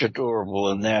be extra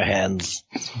durable in their hands.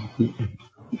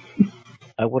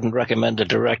 I wouldn't recommend a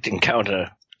direct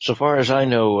encounter. So far as I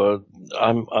know,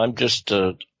 I'm just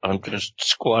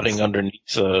squatting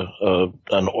underneath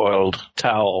an oiled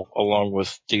towel along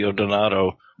with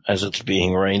Diodonato as it's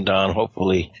being rained on,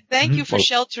 hopefully. Thank you for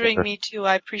sheltering me, too.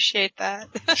 I appreciate that.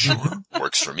 Sure.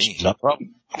 Works for me. No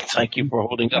problem. Thank you for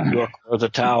holding up your corner of the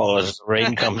towel as the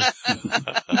rain comes.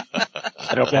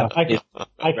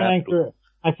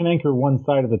 I can anchor one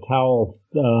side of the towel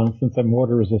since I'm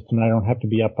water resistant. I don't have to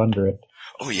be up under it.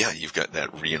 Oh, yeah. You've got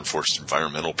that reinforced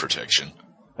environmental protection.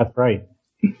 That's right.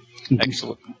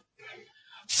 Excellent.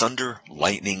 Thunder,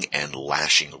 lightning, and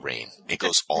lashing rain. It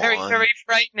goes on. Very, very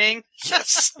frightening.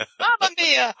 Yes. Mamma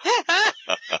mia!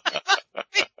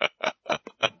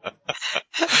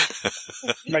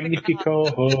 Magnifico.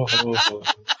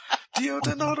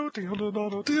 Diodonato.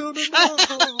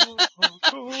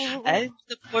 I'm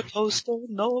the poor toaster,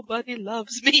 nobody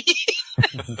loves me.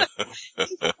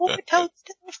 Poor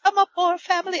toaster from a poor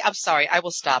family. I'm sorry, I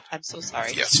will stop. I'm so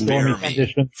sorry. Yes, spare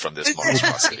me from this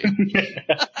monstrosity.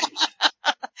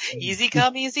 Easy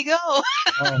come, easy go.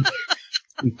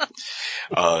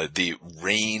 The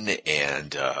rain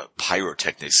and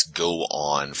pyrotechnics go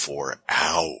on for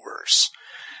hours.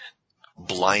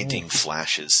 Blinding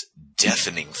flashes,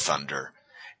 deafening thunder,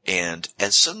 and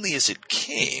as suddenly as it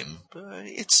came,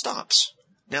 it stops.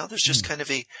 Now there's just kind of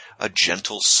a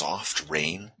gentle, soft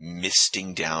rain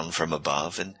misting down from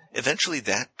above, and eventually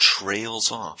that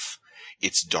trails off.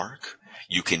 It's dark.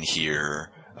 You can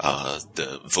hear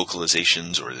the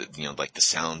vocalizations or the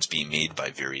sounds being made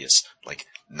by various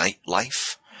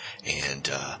nightlife, and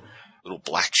little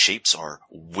black shapes are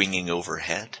winging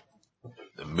overhead.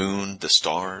 The moon, the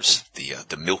stars,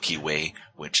 the Milky Way,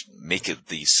 which make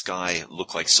the sky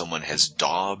look like someone has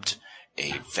daubed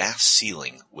a vast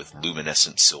ceiling with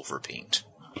luminescent silver paint.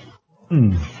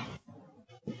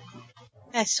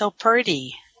 That's so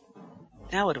pretty.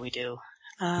 Now what do we do?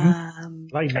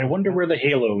 I wonder where the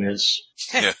halo is.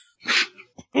 Yeah.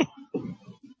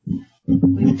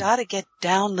 We've got to get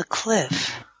down the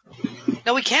cliff.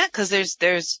 No, we can't because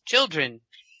there's children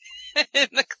in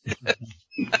the cliff.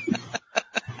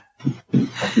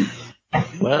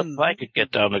 Well, if I could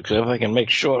get down the cliff, I can make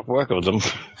short work of them.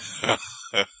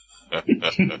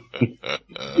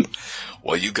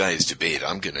 While you guys debate,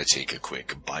 I'm going to take a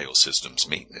quick biosystems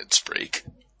maintenance break.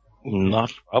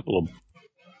 Not a problem.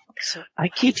 So I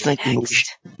keep thinking we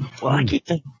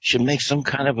should make some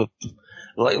kind of a,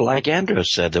 like Andrew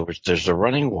said, there's the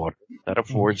running water that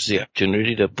affords the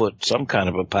opportunity to put some kind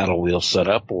of a paddle wheel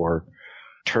setup or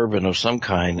turbine of some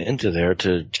kind into there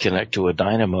to connect to a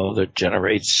dynamo that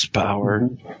generates power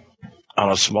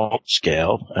on a small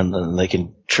scale, and then they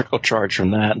can trickle charge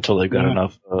from that until they've got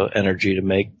enough energy to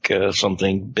make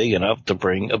something big enough to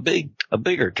bring a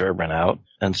bigger turbine out,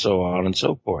 and so on and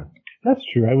so forth. That's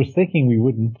true. I was thinking we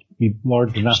wouldn't be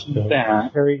large enough to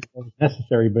carry what is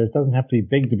necessary, but it doesn't have to be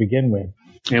big to begin with.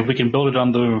 Yeah, we can build it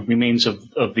on the remains of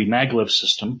the maglev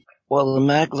system. Well, the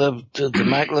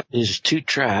maglev is 2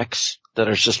 tracks that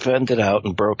are suspended out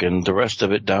and broken, the rest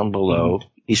of it down below.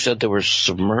 He said there were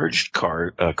submerged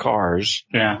cars.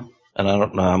 Yeah. And I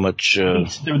don't know how much...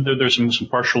 There's some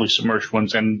partially submerged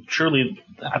ones, and surely,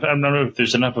 I don't know if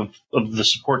there's enough of the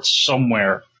support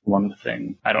somewhere along the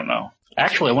thing. I don't know.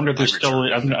 Actually, I wonder if there's still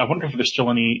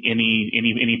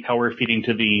any power feeding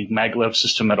to the maglev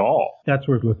system at all. That's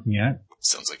worth looking at.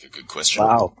 Sounds like a good question.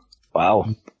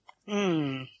 Wow.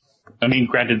 I mean,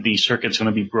 granted, the circuit's going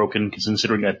to be broken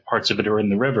considering that parts of it are in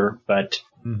the river, but...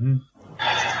 And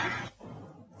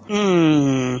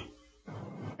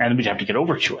we'd have to get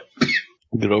over to it.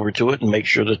 Get over to it and make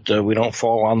sure that we don't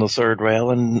fall on the third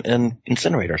rail and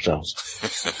incinerate ourselves.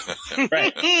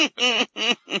 Right.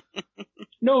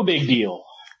 No big deal.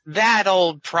 That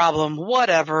old problem,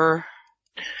 whatever.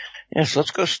 Yes,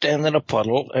 let's go stand in a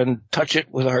puddle and touch it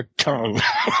with our tongue.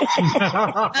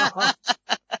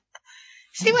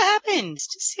 See what happens.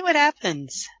 Just see what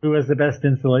happens. Who has the best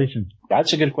insulation?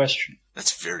 That's a good question.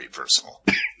 That's very personal.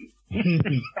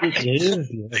 It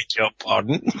is. Beg your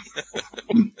pardon.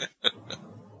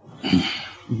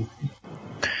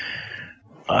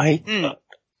 I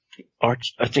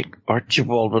think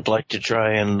Archibald would like to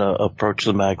try and approach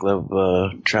the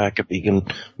maglev track if he can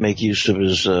make use of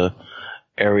his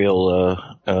aerial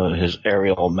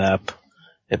map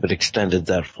if it extended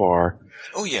that far.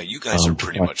 Oh yeah, you guys are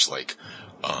pretty much like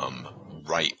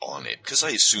right on it, because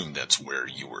I assume that's where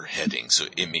you were heading, so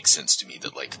it makes sense to me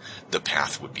that like the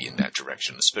path would be in that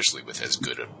direction, especially with as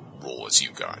good a roll as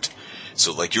you got.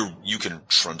 So like you can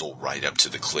trundle right up to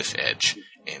the cliff edge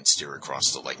and steer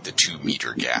across the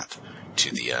 2-meter gap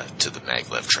to the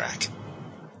maglev track.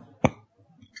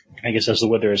 I guess as the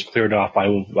weather has cleared off, I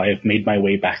have made my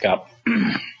way back up.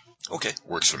 Okay,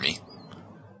 works for me.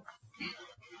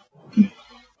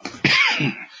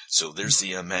 So there's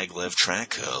the maglev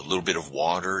track. A little bit of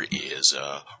water is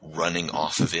running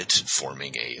off of it,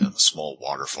 forming a small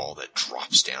waterfall that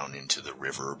drops down into the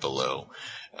river below.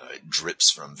 It drips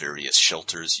from various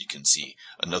shelters. You can see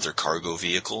another cargo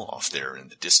vehicle off there in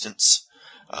the distance,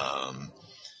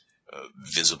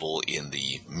 visible in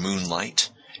the moonlight.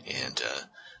 And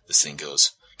this thing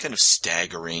goes kind of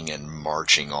staggering and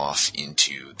marching off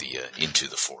into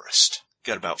the forest.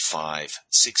 Got about 5-6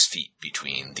 feet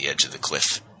between the edge of the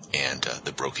cliff and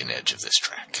the broken edge of this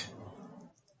track.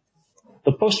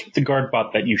 The post with the guard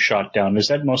bot that you shot down, is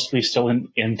that mostly still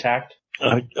intact?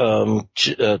 To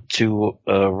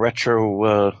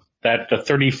retro... that the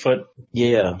 30-foot...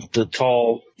 Yeah. The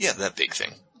tall... Yeah, that big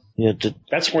thing. Yeah.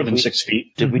 That's more than 6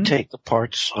 feet. Did we take the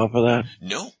parts off of that?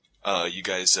 No. You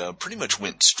guys pretty much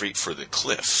went straight for the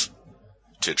cliff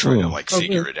to try to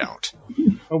figure it out.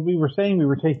 Well, we were saying we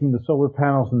were taking the solar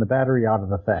panels and the battery out of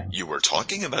the thing. You were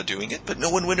talking about doing it, but no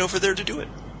one went over there to do it.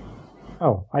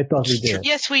 Oh, I thought we did.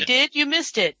 Yes, we did. You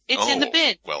missed it. It's in the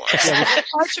bin. Well,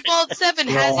 Archibald 7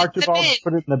 has it in the bin.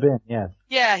 Put it in the bin, yes.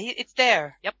 Yeah, it's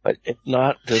there. Yep. But if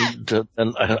not,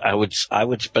 then I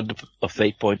would spend a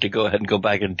fate point to go ahead and go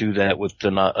back and do that with the.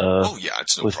 Oh yeah,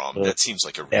 it's no problem. That seems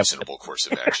like a reasonable course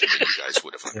of action that you guys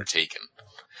would have undertaken.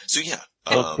 So yeah.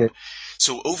 Okay.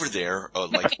 So over there,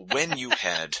 when you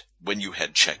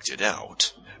had checked it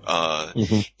out,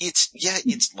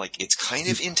 it's kind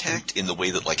of intact in the way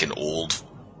that like an old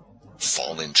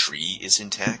fallen tree is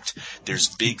intact.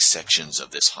 There's big sections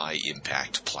of this high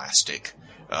impact plastic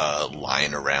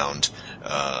lying around.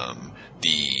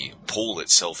 The pole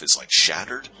itself is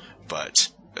shattered, but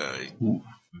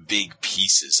big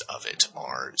pieces of it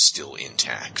are still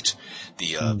intact.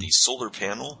 The solar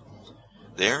panel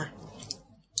there.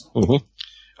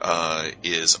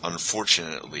 is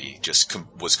unfortunately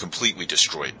was completely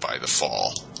destroyed by the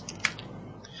fall.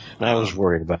 I was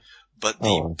worried about. But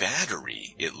the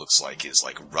battery, it looks like, is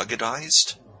like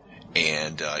ruggedized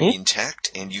and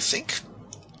intact, and you think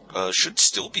should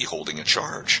still be holding a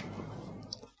charge.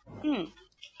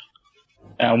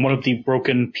 One of the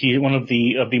one of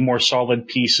the more solid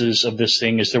pieces of this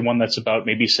thing, is there one that's about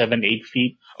maybe 7-8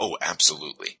 feet? Oh,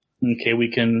 absolutely. Okay,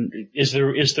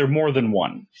 is there more than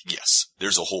one? Yes,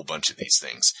 there's a whole bunch of these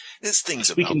things. This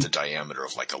thing's about the diameter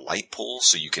of like a light pole,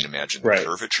 so you can imagine the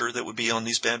curvature that would be on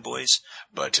these bad boys.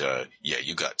 But, yeah,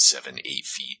 you got 7, 8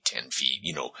 feet, 10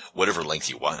 feet, whatever length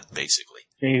you want, basically.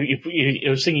 I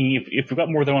was thinking if we've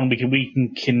got more than one,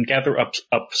 we can gather up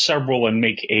several and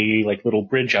make a little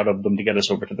bridge out of them to get us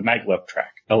over to the maglev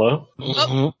track. Hello?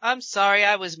 Oh, I'm sorry,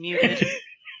 I was muted.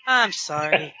 I'm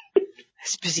sorry. I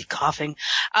was busy coughing.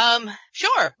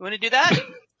 Sure. You want to do that?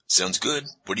 Sounds good.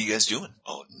 What are you guys doing?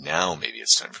 Oh, now maybe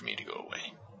it's time for me to go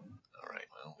away. All right,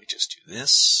 well, we just do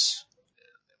this, and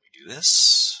then we do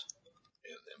this,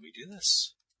 and then we do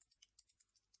this.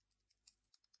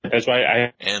 That's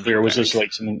why was this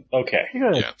like something? Okay.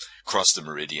 Good. Yeah. Cross the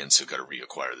meridian, so got to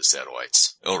reacquire the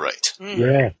satellites. All right.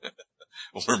 Yeah.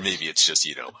 Or maybe it's just,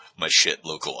 my shit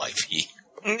local IP.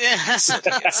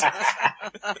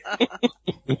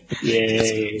 Yay.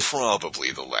 It's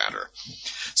probably the latter.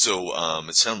 So,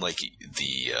 it sounded like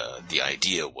the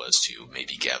idea was to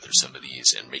maybe gather some of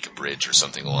these and make a bridge or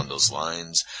something along those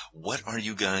lines. What are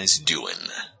you guys doing?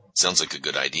 Sounds like a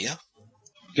good idea.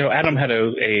 Adam had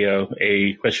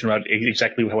a question about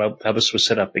exactly how this was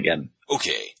set up again.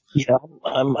 Okay. Yeah,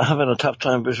 I'm having a tough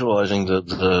time visualizing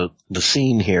the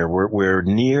scene here. We're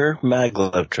near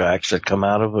maglev tracks that come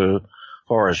out of a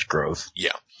forest growth.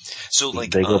 Yeah. So they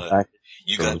go back.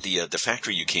 You got the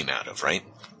factory you came out of, right?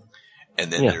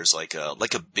 And then there's like a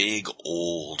big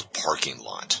old parking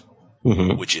lot,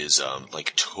 which is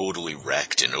totally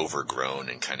wrecked and overgrown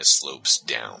and kind of slopes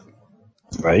down.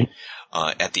 Right.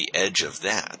 At the edge of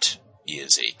that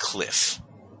is a cliff.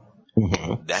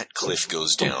 That cliff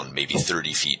goes down maybe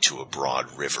 30 feet to a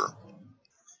broad river.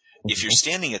 If you're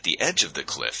standing at the edge of the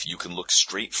cliff, you can look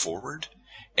straight forward,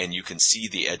 and you can see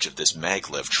the edge of this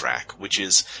maglev track, which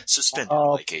is suspended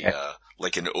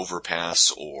like an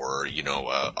overpass or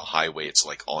a highway. It's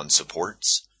like on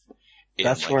supports.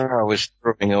 That's where I was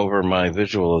tripping over my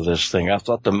visual of this thing. I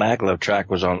thought the maglev track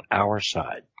was on our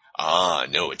side. Ah,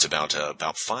 no, it's about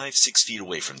 5-6 feet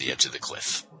away from the edge of the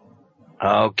cliff.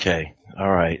 Okay,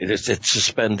 all right. It's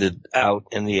suspended out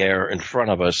in the air in front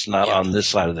of us, not on this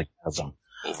side of the chasm.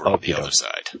 Over on the other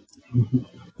side.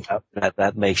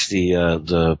 That makes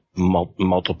the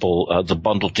multiple the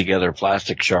bundled together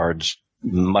plastic shards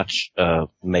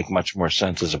make much more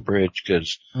sense as a bridge,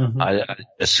 because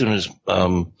as soon as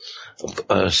Playbox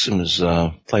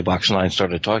 9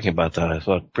 started talking about that, I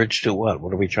thought, bridge to what?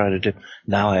 What are we trying to do?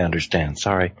 Now I understand.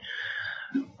 Sorry.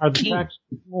 Are the tracks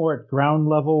more at ground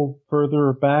level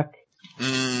further back?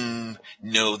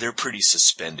 No, they're pretty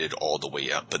suspended all the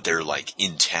way up, but they're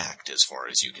intact as far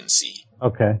as you can see.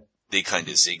 Okay. They kind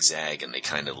of zigzag and they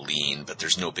kind of lean, but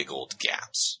there's no big old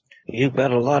gaps. You've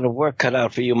got a lot of work cut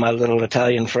out for you, my little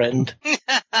Italian friend.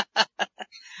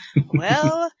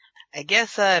 Well, I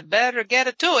guess I better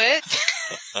get to it.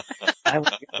 I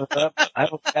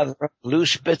will gather up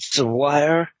loose bits of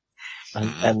wire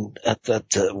and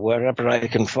wherever I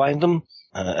can find them,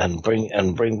 and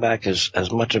bring back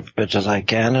as much of it as I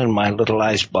can in my little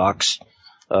ice box.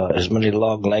 As many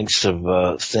log lengths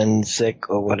of thin, thick,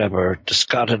 or whatever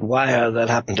discarded wire that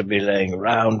happen to be laying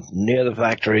around near the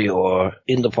factory or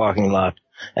in the parking lot,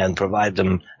 and provide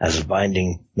them as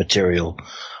binding material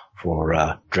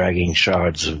for dragging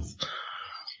shards of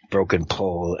broken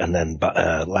pole and then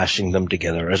lashing them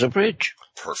together as a bridge.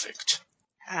 Perfect.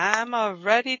 I'm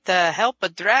ready to help a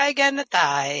drag and a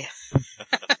tie.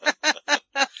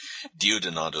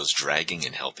 Diodonato's dragging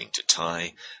and helping to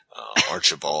tie.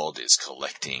 Archibald is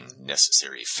collecting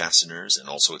necessary fasteners, and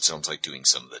also it sounds like doing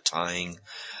some of the tying.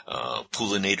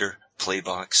 Poolinator,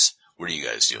 Playbox, what are you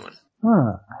guys doing?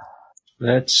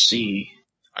 Let's see.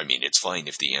 I mean, it's fine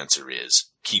if the answer is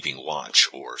keeping watch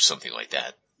or something like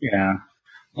that. Yeah.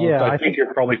 Well, I think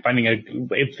you're probably finding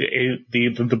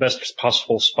the best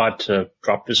possible spot to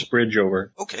drop this bridge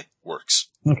over. Okay, works.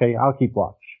 Okay, I'll keep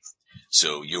watch.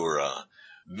 So you're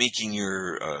making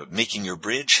your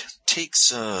bridge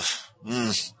takes a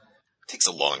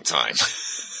long time.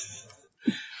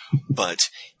 But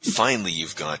finally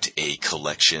you've got a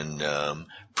collection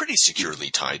pretty securely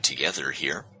tied together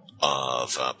here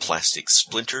of plastic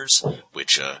splinters,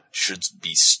 which should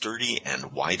be sturdy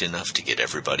and wide enough to get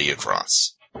everybody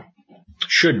across.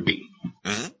 Should be.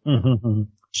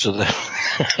 So that.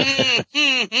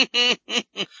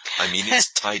 I mean,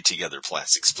 it's tied together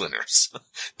plastic splinters.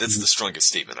 That's the strongest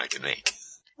statement I can make.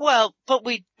 Well, but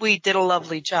we did a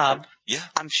lovely job. Yeah.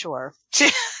 I'm sure.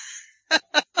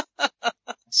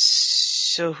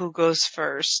 So who goes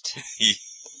first?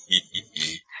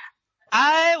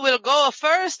 I will go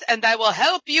first, and I will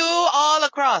help you all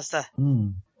across.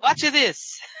 Watch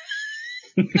this.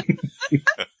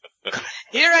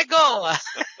 Here I go.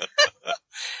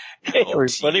 Hey,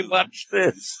 everybody, watch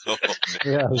this. Oh,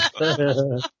 Yeah.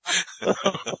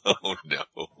 oh no.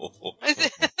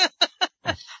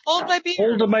 Hold my beer.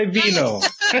 Hold my vino.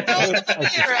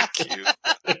 Thank you.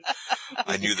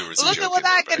 I knew there was a Look joke at what in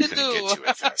there, I but I can couldn't do. get to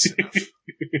it fast enough.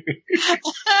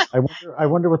 I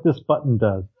wonder what this button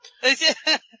does.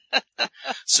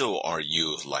 So are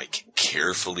you, like,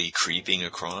 carefully creeping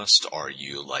across? Are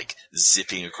you, like,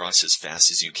 zipping across as fast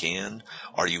as you can?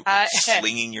 Are you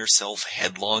flinging yourself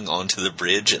headlong onto the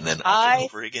bridge and then up and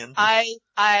over again?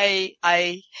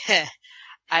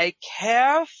 I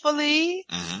carefully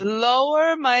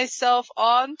lower myself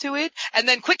onto it, and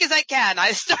then quick as I can,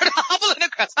 I start hobbling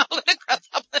across.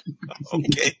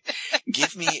 Okay.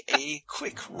 Give me a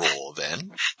quick roll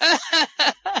then.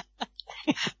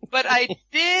 But I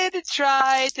did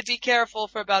try to be careful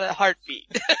for about a heartbeat.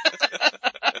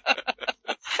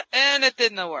 And it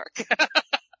didn't work.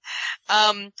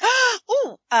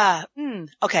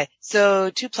 Okay, so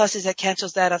 2 pluses, that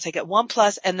cancels that. I'll take it 1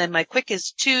 plus, and then my quick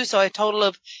is 2, so a total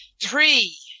of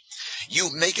 3. You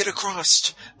make it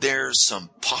across. There's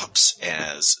some pops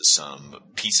as some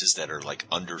pieces that are like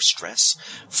under stress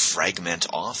fragment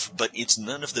off, but it's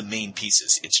none of the main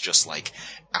pieces. It's just like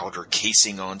outer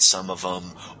casing on some of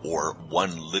them, or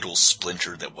one little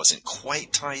splinter that wasn't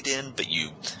quite tied in, but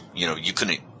you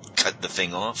couldn't cut the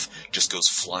thing off, just goes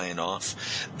flying off.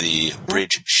 The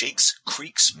bridge shakes,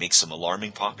 creaks, makes some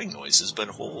alarming popping noises, but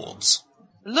holds.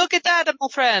 Look at that, my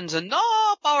friends. No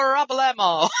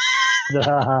problemo.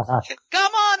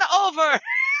 Come on over.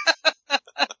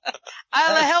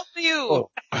 I'll help you.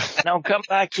 Now come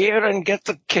back here and get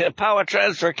the power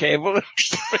transfer cable.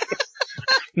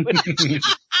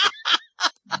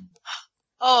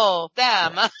 Oh,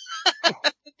 damn.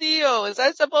 Dio, is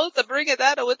I supposed to bring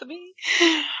that with me?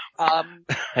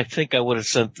 I think I would have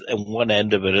sent one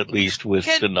end of it at least with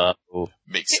Donato.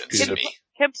 Makes sense to me.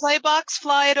 Can Playbox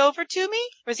fly it over to me?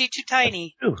 Or is he too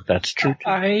tiny? Oh, that's true.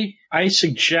 I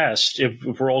suggest, if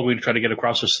we're all going to try to get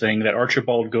across this thing, that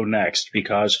Archibald go next,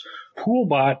 because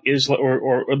Poolbot is,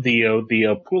 or the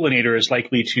Poolinator is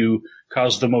likely to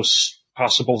cause the most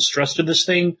possible stress to this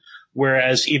thing,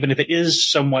 whereas even if it is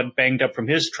somewhat banged up from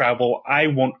his travel, I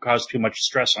won't cause too much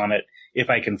stress on it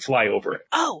if I can fly over it.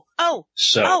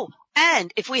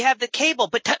 And if we have the cable,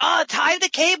 but tie the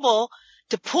cable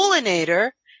to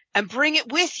Poolinator and bring it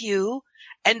with you,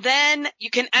 and then you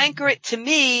can anchor it to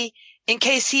me in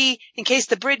case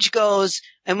the bridge goes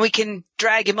and we can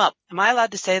drag him up. Am I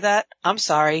allowed to say that? I'm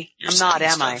sorry. I'm not,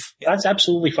 am I? That's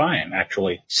absolutely fine,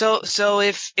 actually. So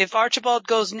if Archibald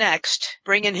goes next,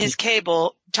 bring in his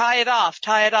cable, tie it off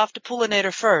to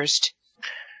Poolinator first.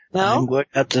 No?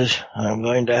 I'm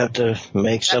going to have to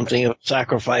make something of a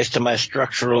sacrifice to my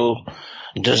structural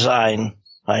design.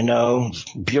 I know,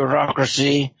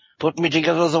 bureaucracy put me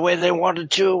together the way they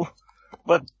wanted to,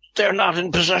 but they're not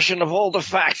in possession of all the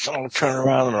facts. I'll turn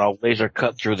around and I'll laser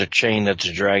cut through the chain that's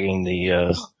dragging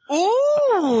the,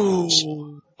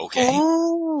 Ooh! Okay.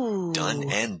 Ooh! Done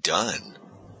and done.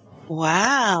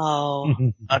 Wow.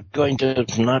 not going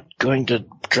to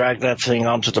drag that thing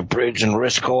onto the bridge and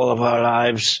risk all of our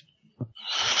lives.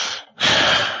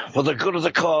 For the good of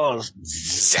the cause.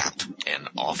 Zap, and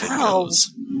off it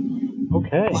goes.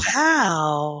 Okay.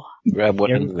 Wow. Grab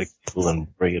one end of the cable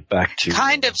and bring it back to...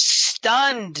 Kind of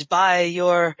stunned by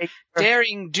your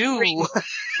daring do.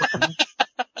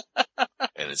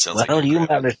 And it sounds well, like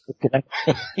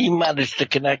you managed to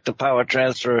connect the power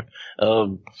transfer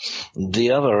of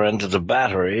the other end of the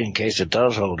battery in case it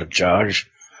does hold a charge.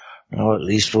 Well, at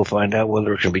least we'll find out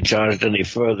whether it can be charged any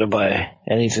further by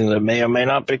anything that may or may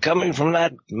not be coming from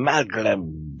that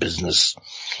Maglab business.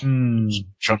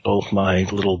 Shuttle my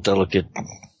little delicate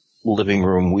living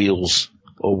room wheels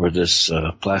over this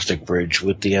plastic bridge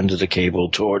with the end of the cable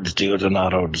towards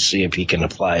Diodonato to see if he can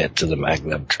apply it to the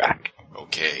Maglab track.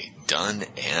 Okay, done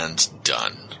and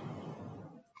done.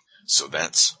 So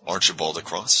that's Archibald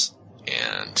across,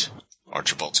 and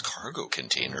Archibald's cargo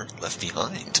container left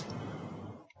behind.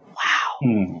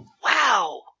 Wow.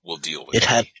 Wow. We'll deal with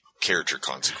the character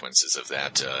consequences of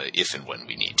that if and when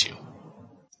we need to.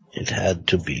 It had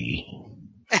to be.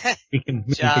 We can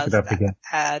pick it up again.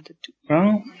 Had to.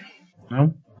 Well,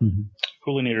 No?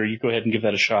 Poolinator, you go ahead and give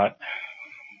that a shot.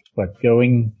 What,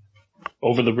 going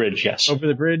over the bridge? Yes. Over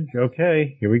the bridge?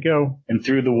 Okay, here we go. And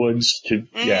through the woods to,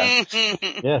 yeah.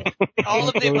 Yes. All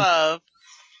of the above.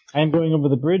 I am going over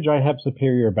the bridge. I have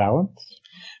superior balance.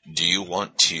 Do you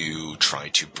want to try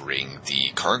to bring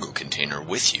the cargo container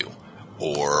with you,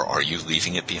 or are you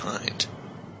leaving it behind?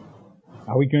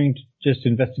 Are we going to just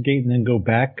investigate and then go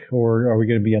back, or are we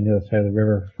going to be on the other side of the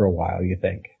river for a while, you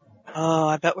think? Oh,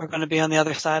 I bet we're going to be on the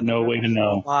other side of the river way to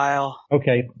know. for a while.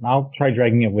 Okay, I'll try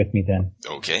dragging it with me then.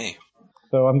 Okay.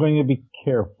 So I'm going to be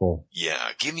careful. Yeah,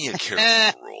 give me a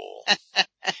careful roll.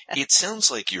 It sounds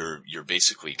like you're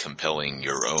basically compelling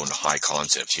your own high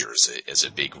concept here as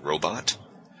a big robot.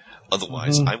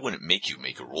 Otherwise, I wouldn't make you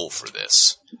make a roll for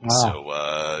this.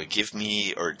 So, give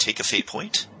me, or take a fate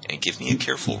point, and give me a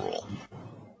careful roll.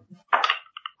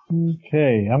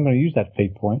 Okay, I'm going to use that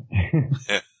fate point.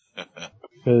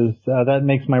 Because that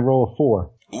makes my roll a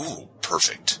 4. Ooh,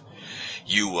 perfect.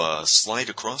 You slide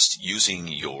across using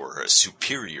your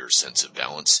superior sense of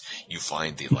balance. You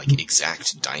find the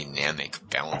exact dynamic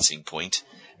balancing point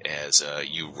as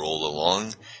you roll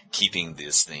along, keeping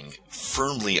this thing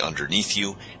firmly underneath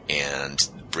you and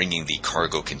bringing the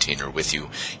cargo container with you.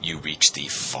 You reach the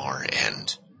far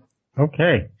end.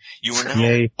 Okay. You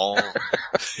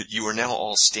are now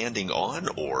all standing on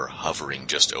or hovering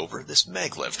just over this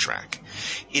maglev track.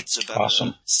 It's about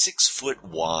a 6 foot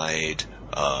wide,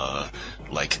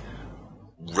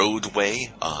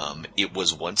 roadway. It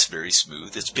was once very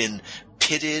smooth. It's been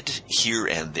pitted here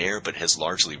and there, but has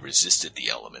largely resisted the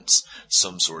elements.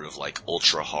 Some sort of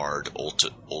ultra hard,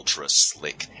 ultra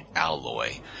slick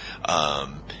alloy.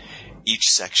 Each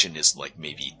section is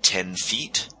maybe 10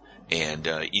 feet. And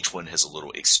each one has a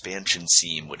little expansion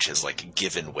seam which has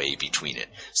given way between it.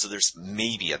 So there's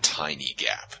maybe a tiny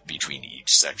gap between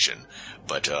each section,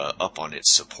 but up on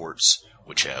its supports,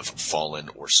 which have fallen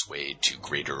or swayed to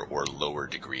greater or lower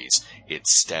degrees, it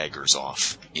staggers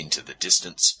off into the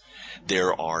distance.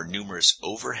 There are numerous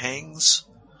overhangs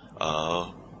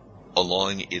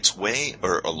along its way,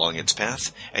 or along its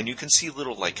path, and you can see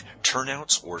little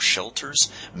turnouts or shelters,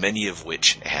 many of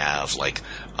which have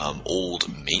old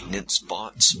maintenance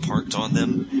bots parked on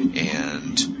them,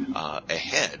 and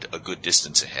ahead, a good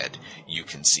distance ahead, you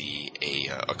can see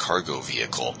a cargo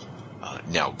vehicle,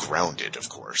 now grounded, of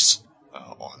course,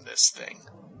 on this thing.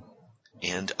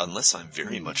 And unless I'm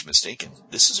very much mistaken,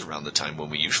 this is around the time when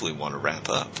we usually want to wrap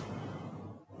up.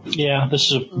 Yeah,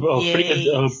 this is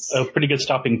a pretty good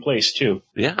stopping place too.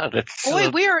 Yeah, that's.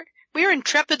 Boy, we're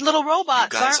intrepid little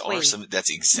robots, you guys aren't we? Some. That's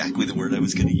exactly the word I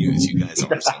was going to use. You guys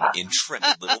are some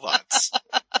intrepid little bots.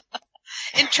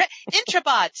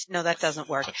 Intrabots. No, that doesn't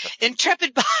work.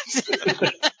 Intrepid bots.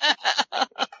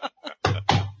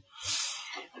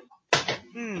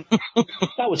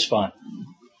 That was fun.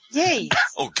 Yay.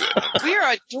 Oh, good. We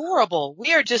are adorable.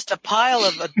 We are just a pile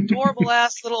of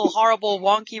adorable-ass little horrible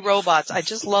wonky robots. I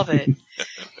just love it.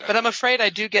 But I'm afraid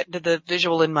I do get into the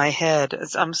visual in my head.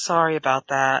 I'm sorry about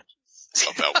that.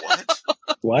 About what?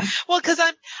 What? Well, because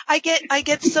I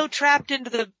get so trapped into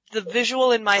the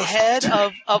visual in my head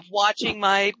of watching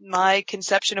my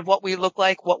conception of what we look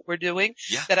like, what we're doing,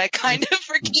 that I kind of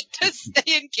forget to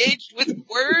stay engaged with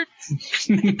words.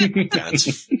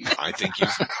 I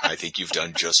think you've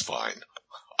done just fine.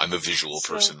 I'm a visual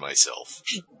person myself.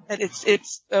 And it's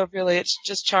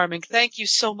just charming. Thank you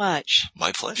so much.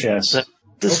 My pleasure. Yes.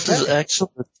 This is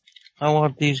excellent. I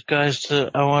want these guys to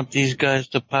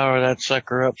power that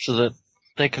sucker up so that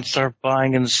they can start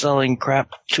buying and selling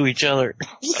crap to each other.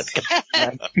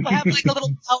 We'll have a little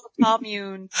power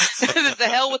commune. The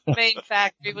hell with the main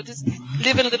factory. We'll just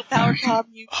live in a little power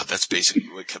commune. Oh, that's basically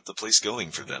what kept the place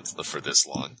going for this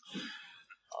long.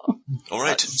 All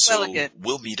right, so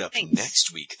we'll meet up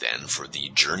next week then for the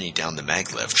journey down the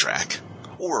maglev track.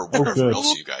 Or wherever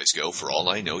else you guys go. For all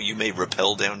I know, you may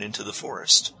rappel down into the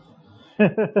forest.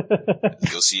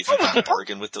 Go see if you can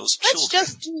bargain with those children. Let's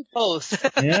just do both.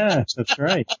 Yeah, that's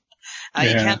right. You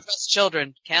can't trust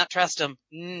children. Can't trust them.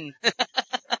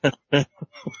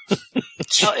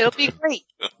 Oh, it'll be great.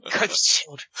 Good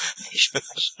children.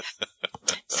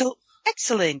 So,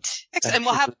 excellent. And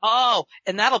we'll have,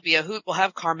 and that'll be a hoot. We'll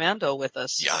have Carmando with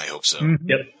us. Yeah, I hope so. Mm-hmm.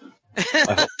 Yep.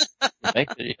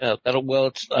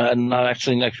 It's not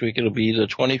actually next week. It'll be the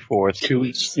 24th. 2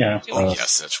 weeks. Yeah. Oh,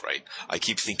 yes, that's right. I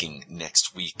keep thinking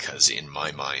next week because in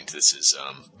my mind this is,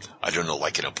 I don't know,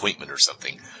 like an appointment or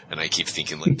something. And I keep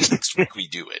thinking next week we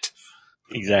do it.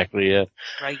 Exactly, yeah.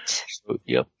 Right. So,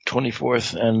 yep,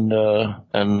 24th,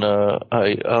 and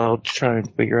I'll try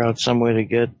and figure out some way to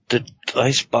get the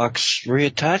icebox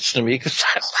reattached to me, because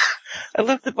I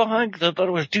left it behind because I thought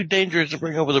it was too dangerous to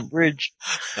bring over the bridge.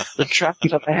 The tracks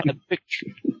that I had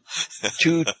pictured.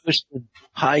 two twisted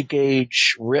high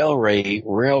gauge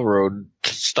railroad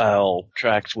style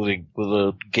tracks with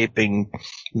a gaping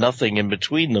nothing in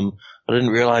between them. I didn't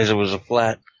realize it was a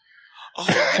flat. Oh,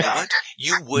 you know what?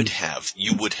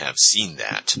 You would have seen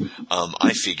that.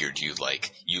 I figured you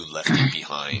left it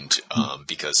behind,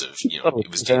 because of, it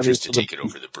was dangerous to take it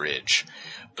over the bridge.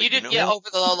 But you did, over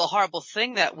the horrible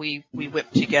thing that we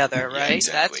whipped together, right? Yeah,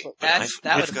 exactly. That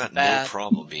I've got no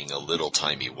problem being a little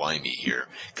timey-wimey here,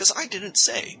 because I didn't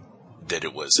say that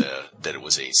it was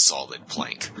a solid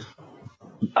plank.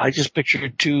 I just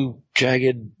pictured two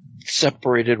jagged,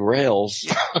 separated rails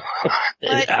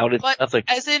out in nothing.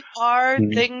 As in our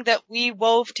thing that we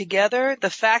wove together, the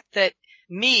fact that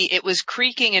it was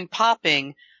creaking and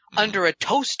popping under a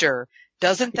toaster,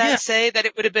 doesn't that say that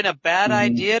it would have been a bad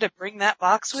idea to bring that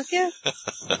box with you?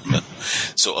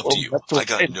 So up to you. I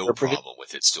got no problem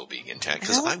with it still being intact,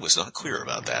 because I was not clear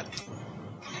about that.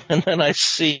 And then I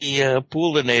see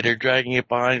Poolinator dragging it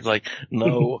behind, like,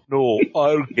 no,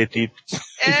 I'll get it.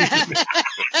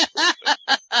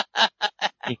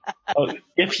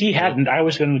 If he hadn't, I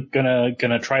was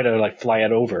gonna try to fly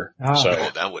it over. So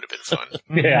that would have been fun.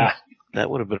 Yeah, that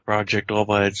would have been a project all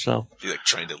by itself. Be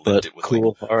trying to lift it with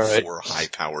four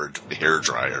high-powered hair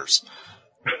dryers.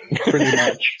 Pretty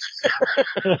much.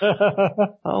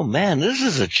 Oh man, this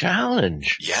is a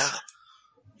challenge. Yeah.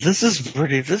 This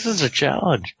is a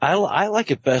challenge. I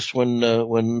like it best when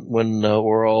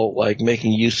we're all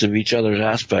making use of each other's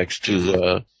aspects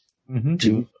to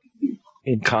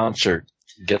in concert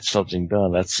get something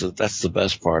done. That's the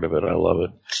best part of it. I love it.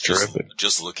 It's terrific.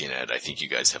 Just looking at it, I think you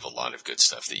guys have a lot of good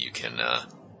stuff that you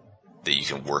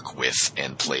can work with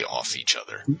and play off each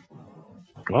other.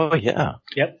 Oh yeah.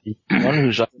 Yep.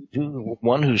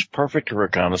 One who's perfect at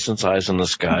reconnaissance, eyes in the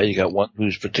sky. You got one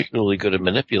who's particularly good at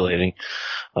manipulating.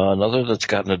 Another that's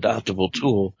got an adaptable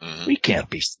tool. Mm-hmm. We can't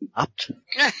be stopped.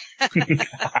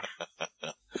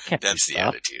 That's the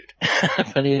attitude.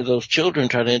 If any of those children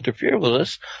try to interfere with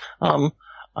us,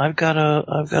 I've got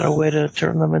a way to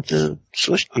turn them into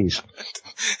Swiss cheese.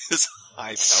 This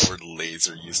high-powered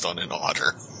laser used on an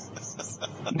otter.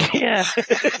 Yeah.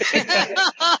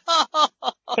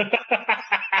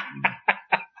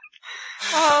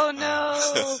 Oh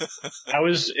no! I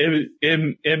was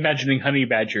imagining honey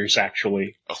badgers,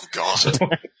 actually. Oh God!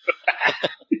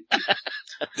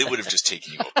 They would have just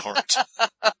taken you apart.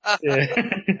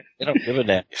 They don't give a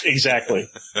damn. Exactly.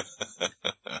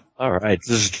 All right,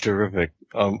 this is terrific.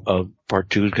 Part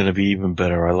 2 is going to be even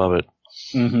better. I love it.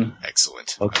 Mm-hmm.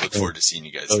 Excellent. Okay. I look forward to seeing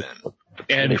you guys then.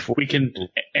 And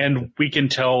we can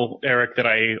tell Eric that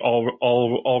I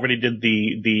already did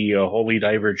the holy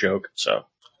diver joke. So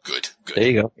good. There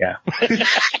you go. Yeah.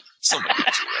 Somebody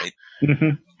has to, right? Mm-hmm.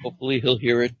 Hopefully he'll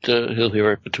hear it. He'll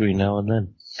hear it between now and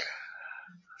then.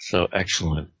 So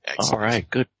excellent. All right.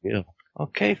 Good. Yeah.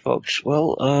 Okay, folks.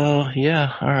 Well,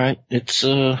 yeah. All right. It's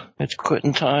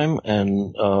quitting time,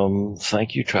 and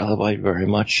thank you, Trilobite, very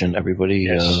much, and everybody.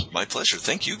 Yes. My pleasure.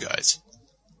 Thank you, guys.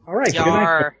 All right.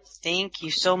 Yar. Thank you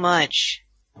so much.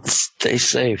 Stay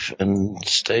safe and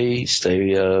stay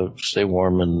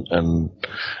warm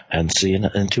and see you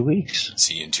in 2 weeks.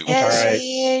 See you in 2 weeks. Yay, all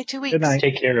right. 2 weeks. Good night.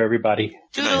 Take care, everybody.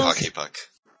 Good night, Hockey Puck.